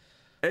them.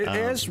 It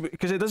is,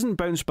 because it doesn't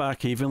bounce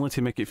back evenly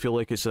to make it feel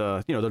like it's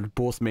they're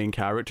both main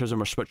characters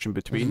and we're switching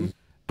between.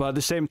 But at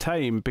the same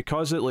time,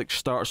 because it like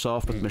starts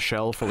off with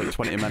Michelle for like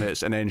 20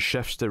 minutes and then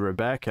shifts to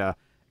Rebecca,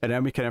 and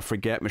then we kind of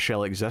forget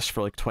Michelle exists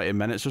for like 20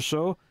 minutes or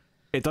so,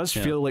 it does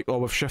feel like, oh,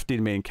 we've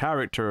shifted main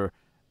character,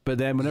 but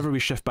then whenever we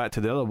shift back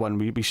to the other one,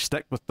 we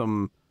stick with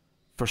them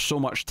for so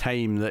much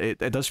time that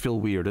it does feel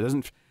weird.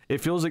 It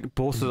feels like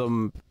both of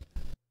them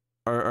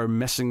are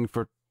missing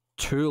for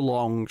too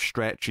long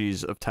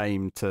stretches of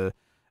time to,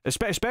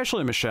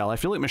 especially Michelle. I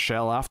feel like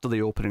Michelle, after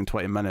the opening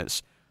 20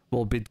 minutes,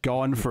 will be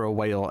gone for a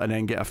while and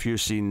then get a few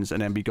scenes and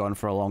then be gone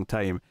for a long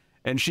time.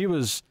 And she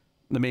was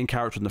the main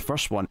character in the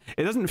first one.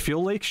 It doesn't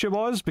feel like she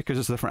was because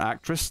it's a different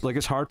actress. Like,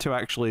 it's hard to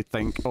actually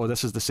think, oh,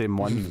 this is the same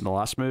one from the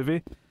last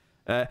movie.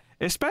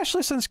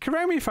 Especially since,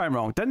 correct me if I'm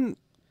wrong, didn't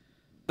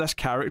this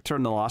character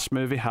in the last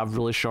movie have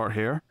really short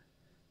hair?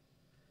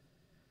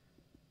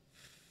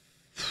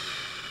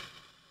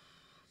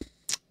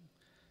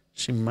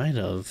 She might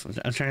have.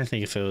 I'm trying to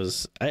think if it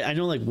was. I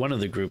know like one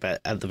of the group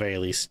at the very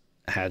least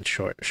had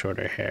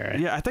shorter hair.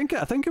 Yeah, I think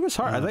it was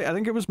her. I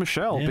think it was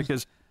Michelle,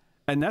 because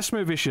in this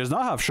movie she does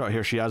not have short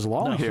hair. She has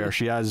long hair.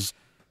 She has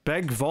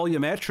big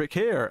volumetric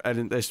hair,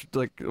 and it's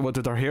like, what,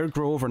 did her hair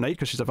grow overnight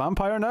because she's a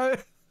vampire now?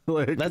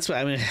 Like, that's what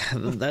I mean.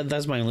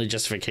 That's my only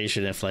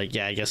justification. If like,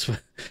 yeah, I guess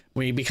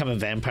when you become a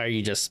vampire,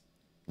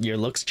 your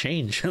looks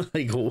change.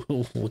 Like,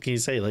 what can you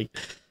say? Like,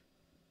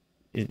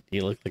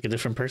 you look like a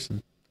different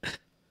person.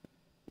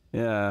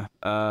 Yeah.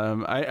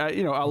 I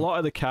a lot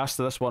of the cast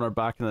of this one are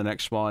back in the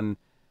next one,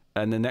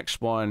 and the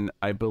next one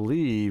I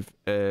believe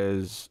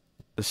is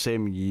the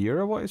same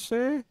year. I want to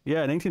say,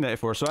 yeah,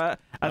 1994. So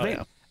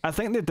I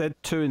think they did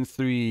 2 and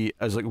 3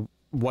 as like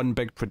one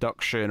big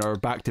production or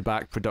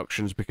back-to-back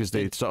productions, because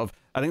they sort of,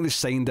 I think they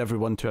signed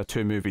everyone to a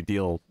 2-movie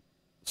deal.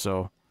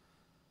 So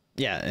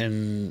yeah,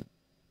 and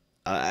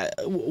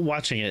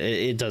watching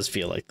it does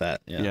feel like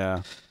that.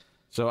 Yeah.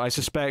 So I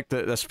suspect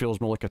that this feels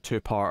more like a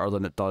 2-parter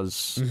than it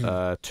does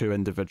 2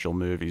 individual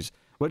movies,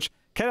 which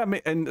kind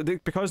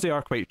of because they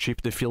are quite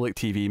cheap, they feel like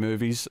TV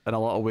movies in a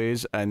lot of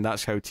ways, and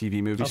that's how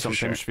TV movies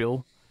sometimes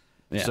feel.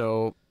 Yeah.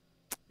 So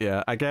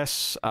yeah, I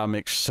guess I'm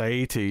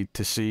excited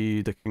to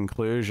see the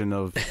conclusion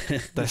of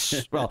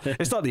this. Well,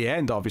 it's not the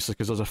end, obviously,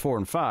 because there's a 4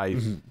 and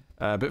 5,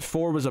 but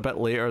 4 was a bit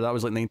later. That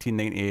was like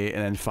 1998,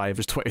 and then 5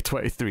 was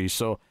 2023.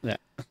 So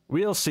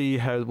we'll see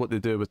what they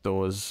do with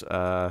those.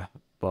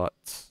 But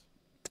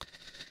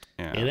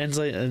yeah. It ends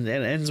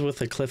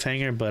with a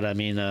cliffhanger, but I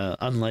mean,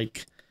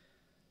 unlike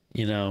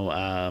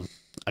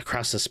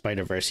Across the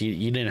Spider-Verse,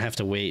 you didn't have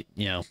to wait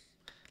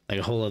like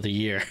a whole other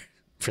year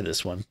for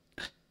this one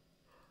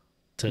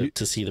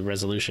to see the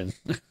resolution.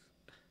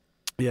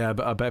 Yeah,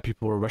 but I bet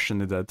people were wishing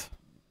they did.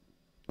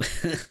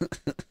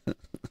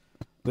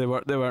 They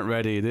weren't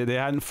ready. They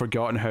hadn't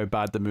forgotten how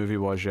bad the movie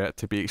was yet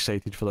to be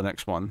excited for the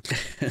next one.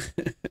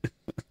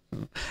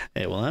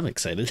 Hey, well, I'm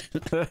excited.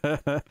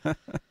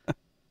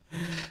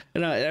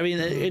 I mean,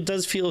 it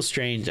does feel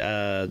strange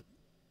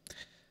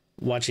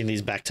watching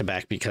these back to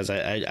back, because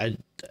the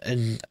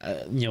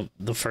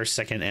first,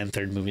 second, and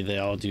third movie, they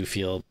all do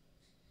feel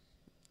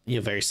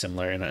very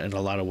similar in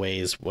a lot of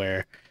ways,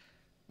 where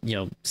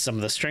some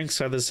of the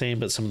strengths are the same,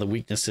 but some of the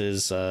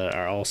weaknesses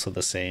are also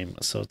the same.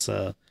 So it's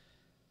a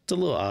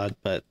little odd,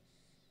 but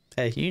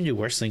hey, you can do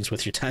worse things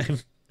with your time.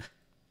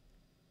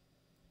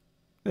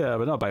 Yeah,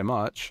 but not by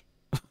much.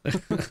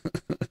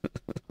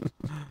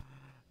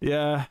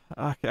 Yeah,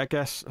 I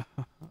guess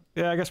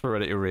we're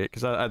ready to rate,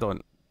 because I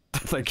don't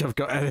think I've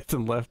got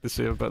anything left to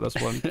say about this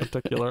one in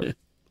particular.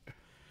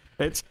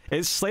 It's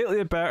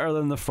slightly better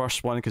than the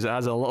first one because it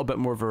has a little bit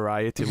more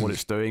variety in what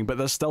it's doing, but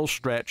there's still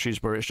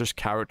stretches where it's just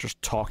characters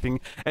talking.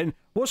 And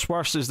what's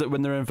worse is that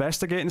when they're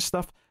investigating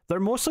stuff, they're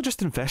mostly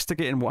just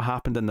investigating what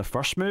happened in the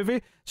first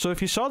movie. So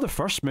if you saw the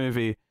first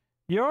movie,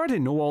 you already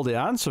know all the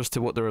answers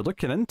to what they were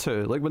looking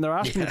into. Like when they're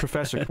asking the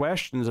professor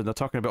questions and they're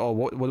talking about, oh,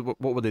 what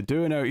were they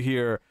doing out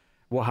here?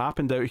 What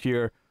happened out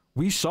here?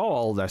 We saw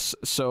all this.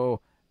 So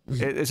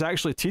it's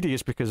actually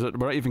tedious because we're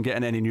not even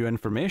getting any new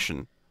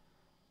information.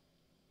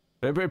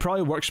 It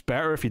probably works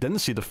better if you didn't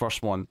see the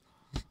first one.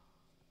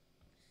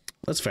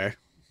 That's fair.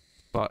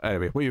 But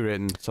anyway, what are you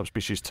rating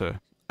Subspecies 2?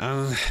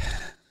 Do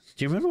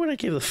you remember what I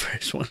gave the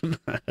first one?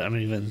 I don't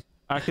even...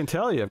 I can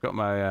tell you. I've got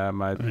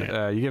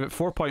my... you gave it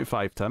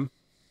 4.5, Tim.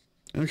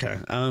 Okay.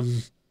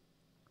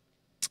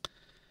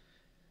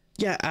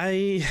 Yeah,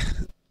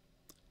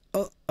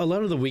 a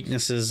lot of the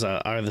weaknesses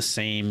are the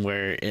same,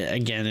 where,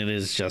 again, it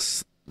is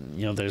just,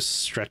 there's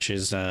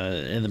stretches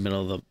in the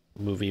middle of the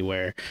movie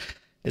where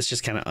it's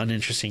just kind of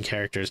uninteresting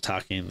characters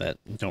talking that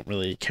you don't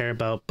really care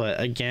about. But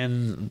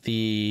again,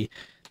 the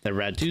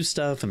Radu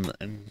stuff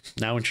and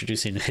now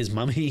introducing his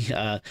mummy,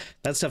 that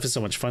stuff is so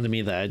much fun to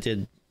me that I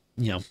did,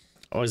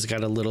 always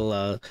got a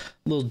little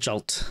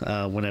jolt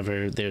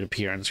whenever they'd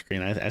appear on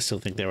screen. I still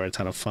think they were a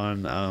ton of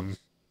fun.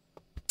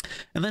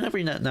 And then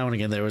every now and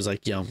again there was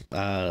like,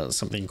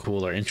 something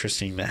cool or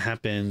interesting that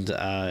happened.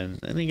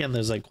 And again,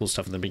 there's like cool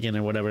stuff in the beginning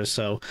or whatever.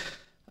 So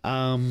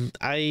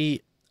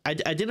I I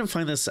didn't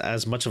find this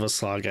as much of a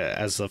slog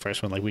as the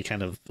first one, like we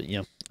kind of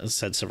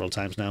said several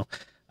times now.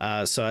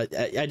 So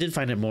I did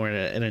find it more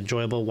an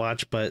enjoyable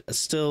watch, but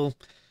still,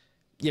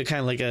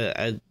 kind of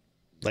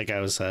like I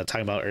was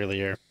talking about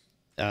earlier.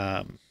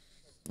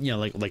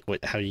 Like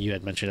what how you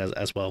had mentioned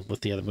as well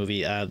with the other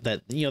movie.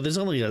 That there's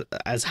only a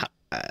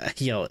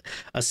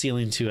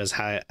ceiling to as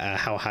high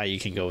how high you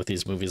can go with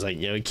these movies. Like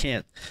you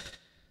can't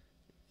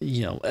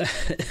go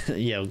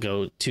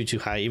too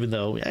high. Even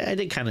though I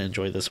did kind of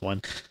enjoy this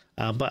one,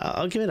 but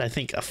I'll give it I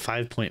think a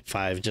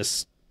 5.5.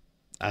 Just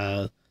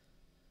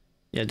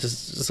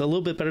just a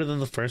little bit better than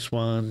the first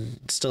one.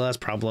 Still has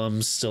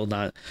problems. Still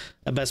not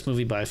a best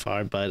movie by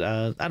far, but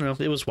I don't know.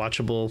 It was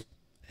watchable,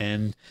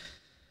 and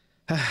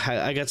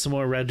I got some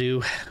more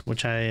Radu,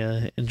 which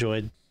I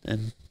enjoyed,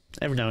 and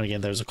every now and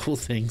again there's a cool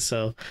thing.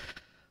 So,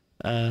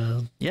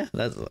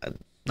 that's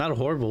not a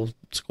horrible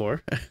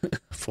score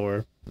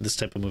for this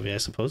type of movie, I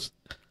suppose.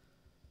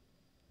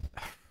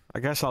 I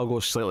guess I'll go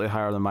slightly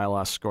higher than my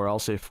last score. I'll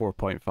say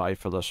 4.5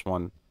 for this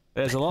one.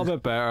 It's a little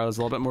bit better. There's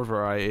a little bit more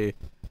variety.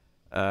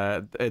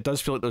 It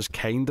does feel like there's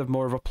kind of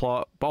more of a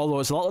plot, but although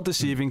it's a little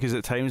deceiving because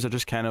at times they're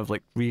just kind of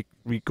like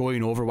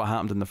going over what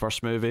happened in the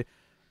first movie.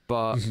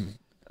 But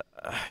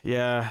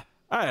yeah,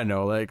 I don't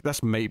know. Like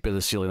this might be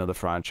the ceiling of the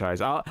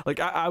franchise.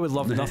 I would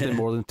love nothing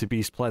more than to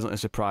be pleasantly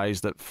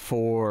surprised that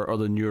 4 or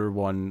the newer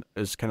one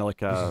is kind of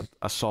like a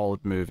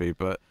solid movie.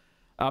 But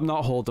I'm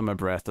not holding my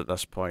breath at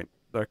this point.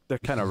 They're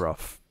kind of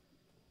rough.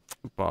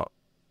 But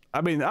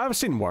I mean, I've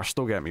seen worse.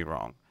 Don't get me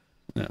wrong.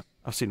 Yeah,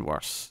 I've seen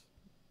worse.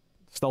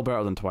 Still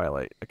better than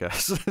Twilight, I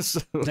guess.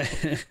 So, I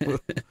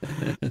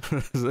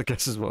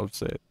guess is what I'm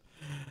saying.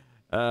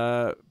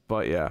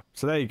 But yeah,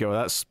 so there you go.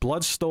 That's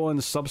Bloodstone,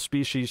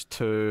 Subspecies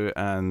II,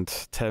 and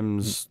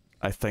Tim's,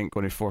 I think,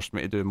 going to force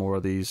me to do more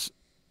of these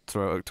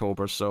throughout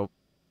October, so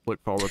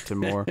look forward to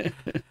more.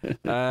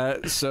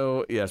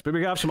 So yes, but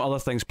we have some other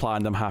things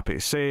planned, I'm happy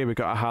to say. We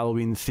got a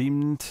Halloween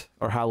themed,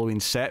 or Halloween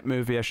set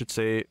movie, I should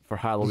say, for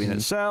Halloween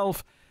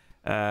itself.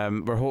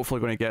 We're hopefully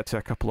going to get to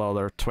a couple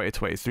other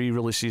 2023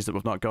 releases that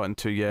we've not gotten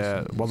to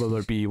yet, whether they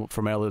be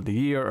from earlier in the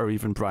year or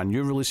even brand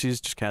new releases,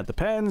 just kind of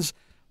depends.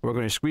 We're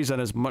going to squeeze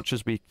in as much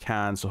as we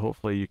can, so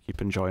hopefully you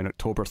keep enjoying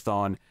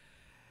Octoberthon.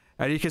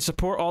 And you can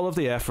support all of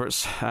the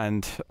efforts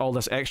and all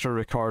this extra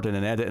recording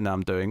and editing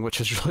I'm doing,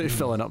 which is really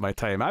filling up my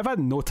time. I've had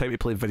no time to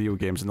play video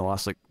games in the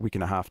last week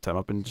and a half, Tim.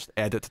 I've been just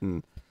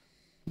editing.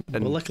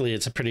 Well, luckily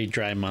it's a pretty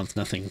dry month.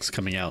 Nothing's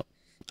coming out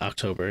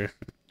October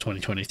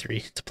 2023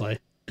 to play.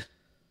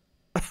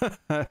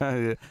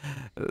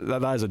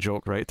 that is a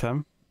joke, right,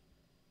 Tim?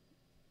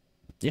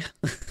 Yeah.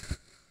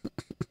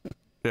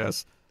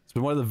 Yes. It's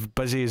been one of the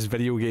busiest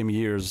video game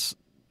years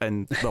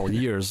in,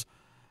 years.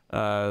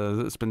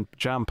 It's been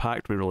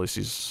jam-packed with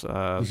releases.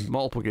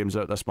 Multiple games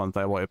out this month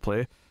that I want to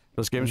play.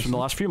 There's games from the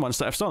last few months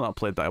that I've still not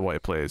played that I want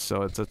to play,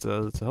 so it's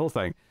a whole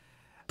thing.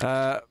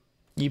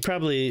 You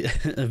probably,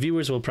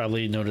 viewers will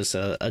probably notice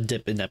a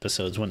dip in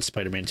episodes when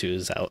Spider-Man 2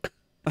 is out.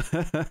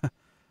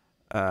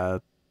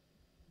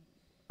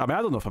 I mean,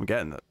 I don't know if I'm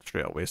getting it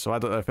straight away, so I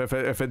don't know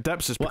if it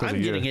dips, it's because I'm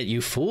of you. getting it, you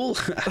fool.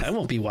 I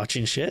won't be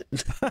watching shit.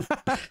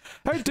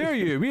 How dare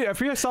you? If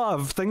we still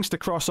have things to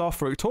cross off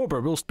for October,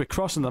 we'll be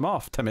crossing them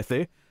off,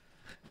 Timothy.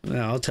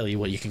 I'll tell you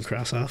what you can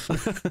cross off.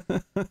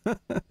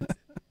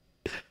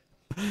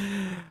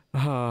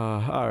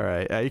 All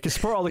right. You can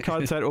support all the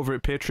content over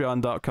at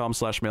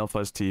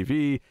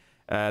patreon.com/MailFuzzTV.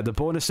 The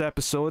bonus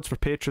episodes for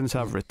patrons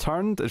have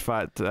returned. In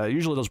fact,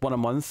 usually there's one a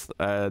month.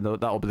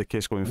 That'll be the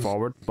case going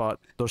forward.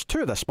 But there's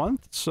 2 this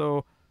month,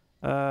 so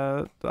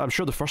I'm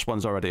sure the first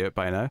one's already out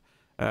by now.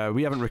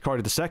 We haven't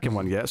recorded the second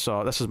one yet,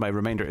 so this is my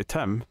reminder to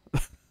Tim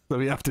that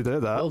we have to do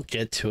that. We'll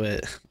get to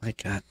it. My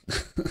God.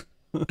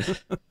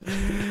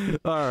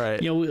 All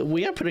right.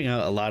 We are putting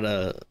out a lot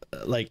of,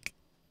 I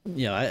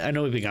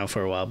know we've been gone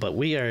for a while, but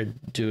we are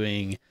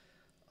doing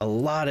a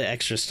lot of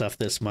extra stuff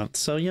this month.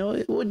 So,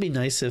 it would be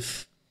nice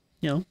if,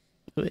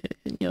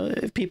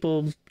 if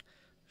people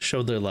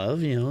showed their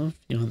love, throw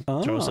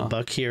us a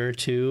buck here or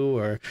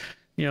two,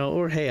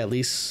 or hey, at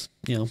least,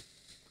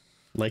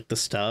 like the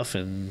stuff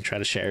and try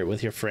to share it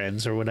with your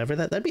friends or whatever.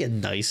 That'd be a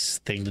nice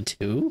thing to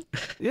do.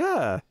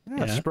 Yeah.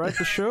 Spread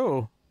the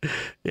show.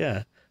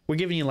 Yeah. We're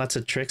giving you lots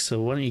of tricks,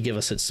 so why don't you give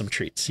us some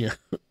treats? Yeah.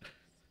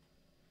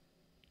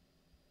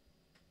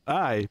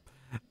 Aye.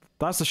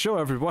 That's the show,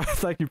 everyone.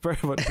 Thank you very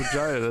much for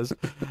joining us.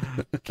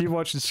 Keep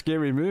watching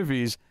scary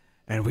movies,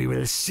 and we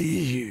will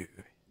see you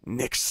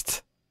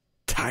next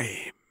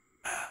time.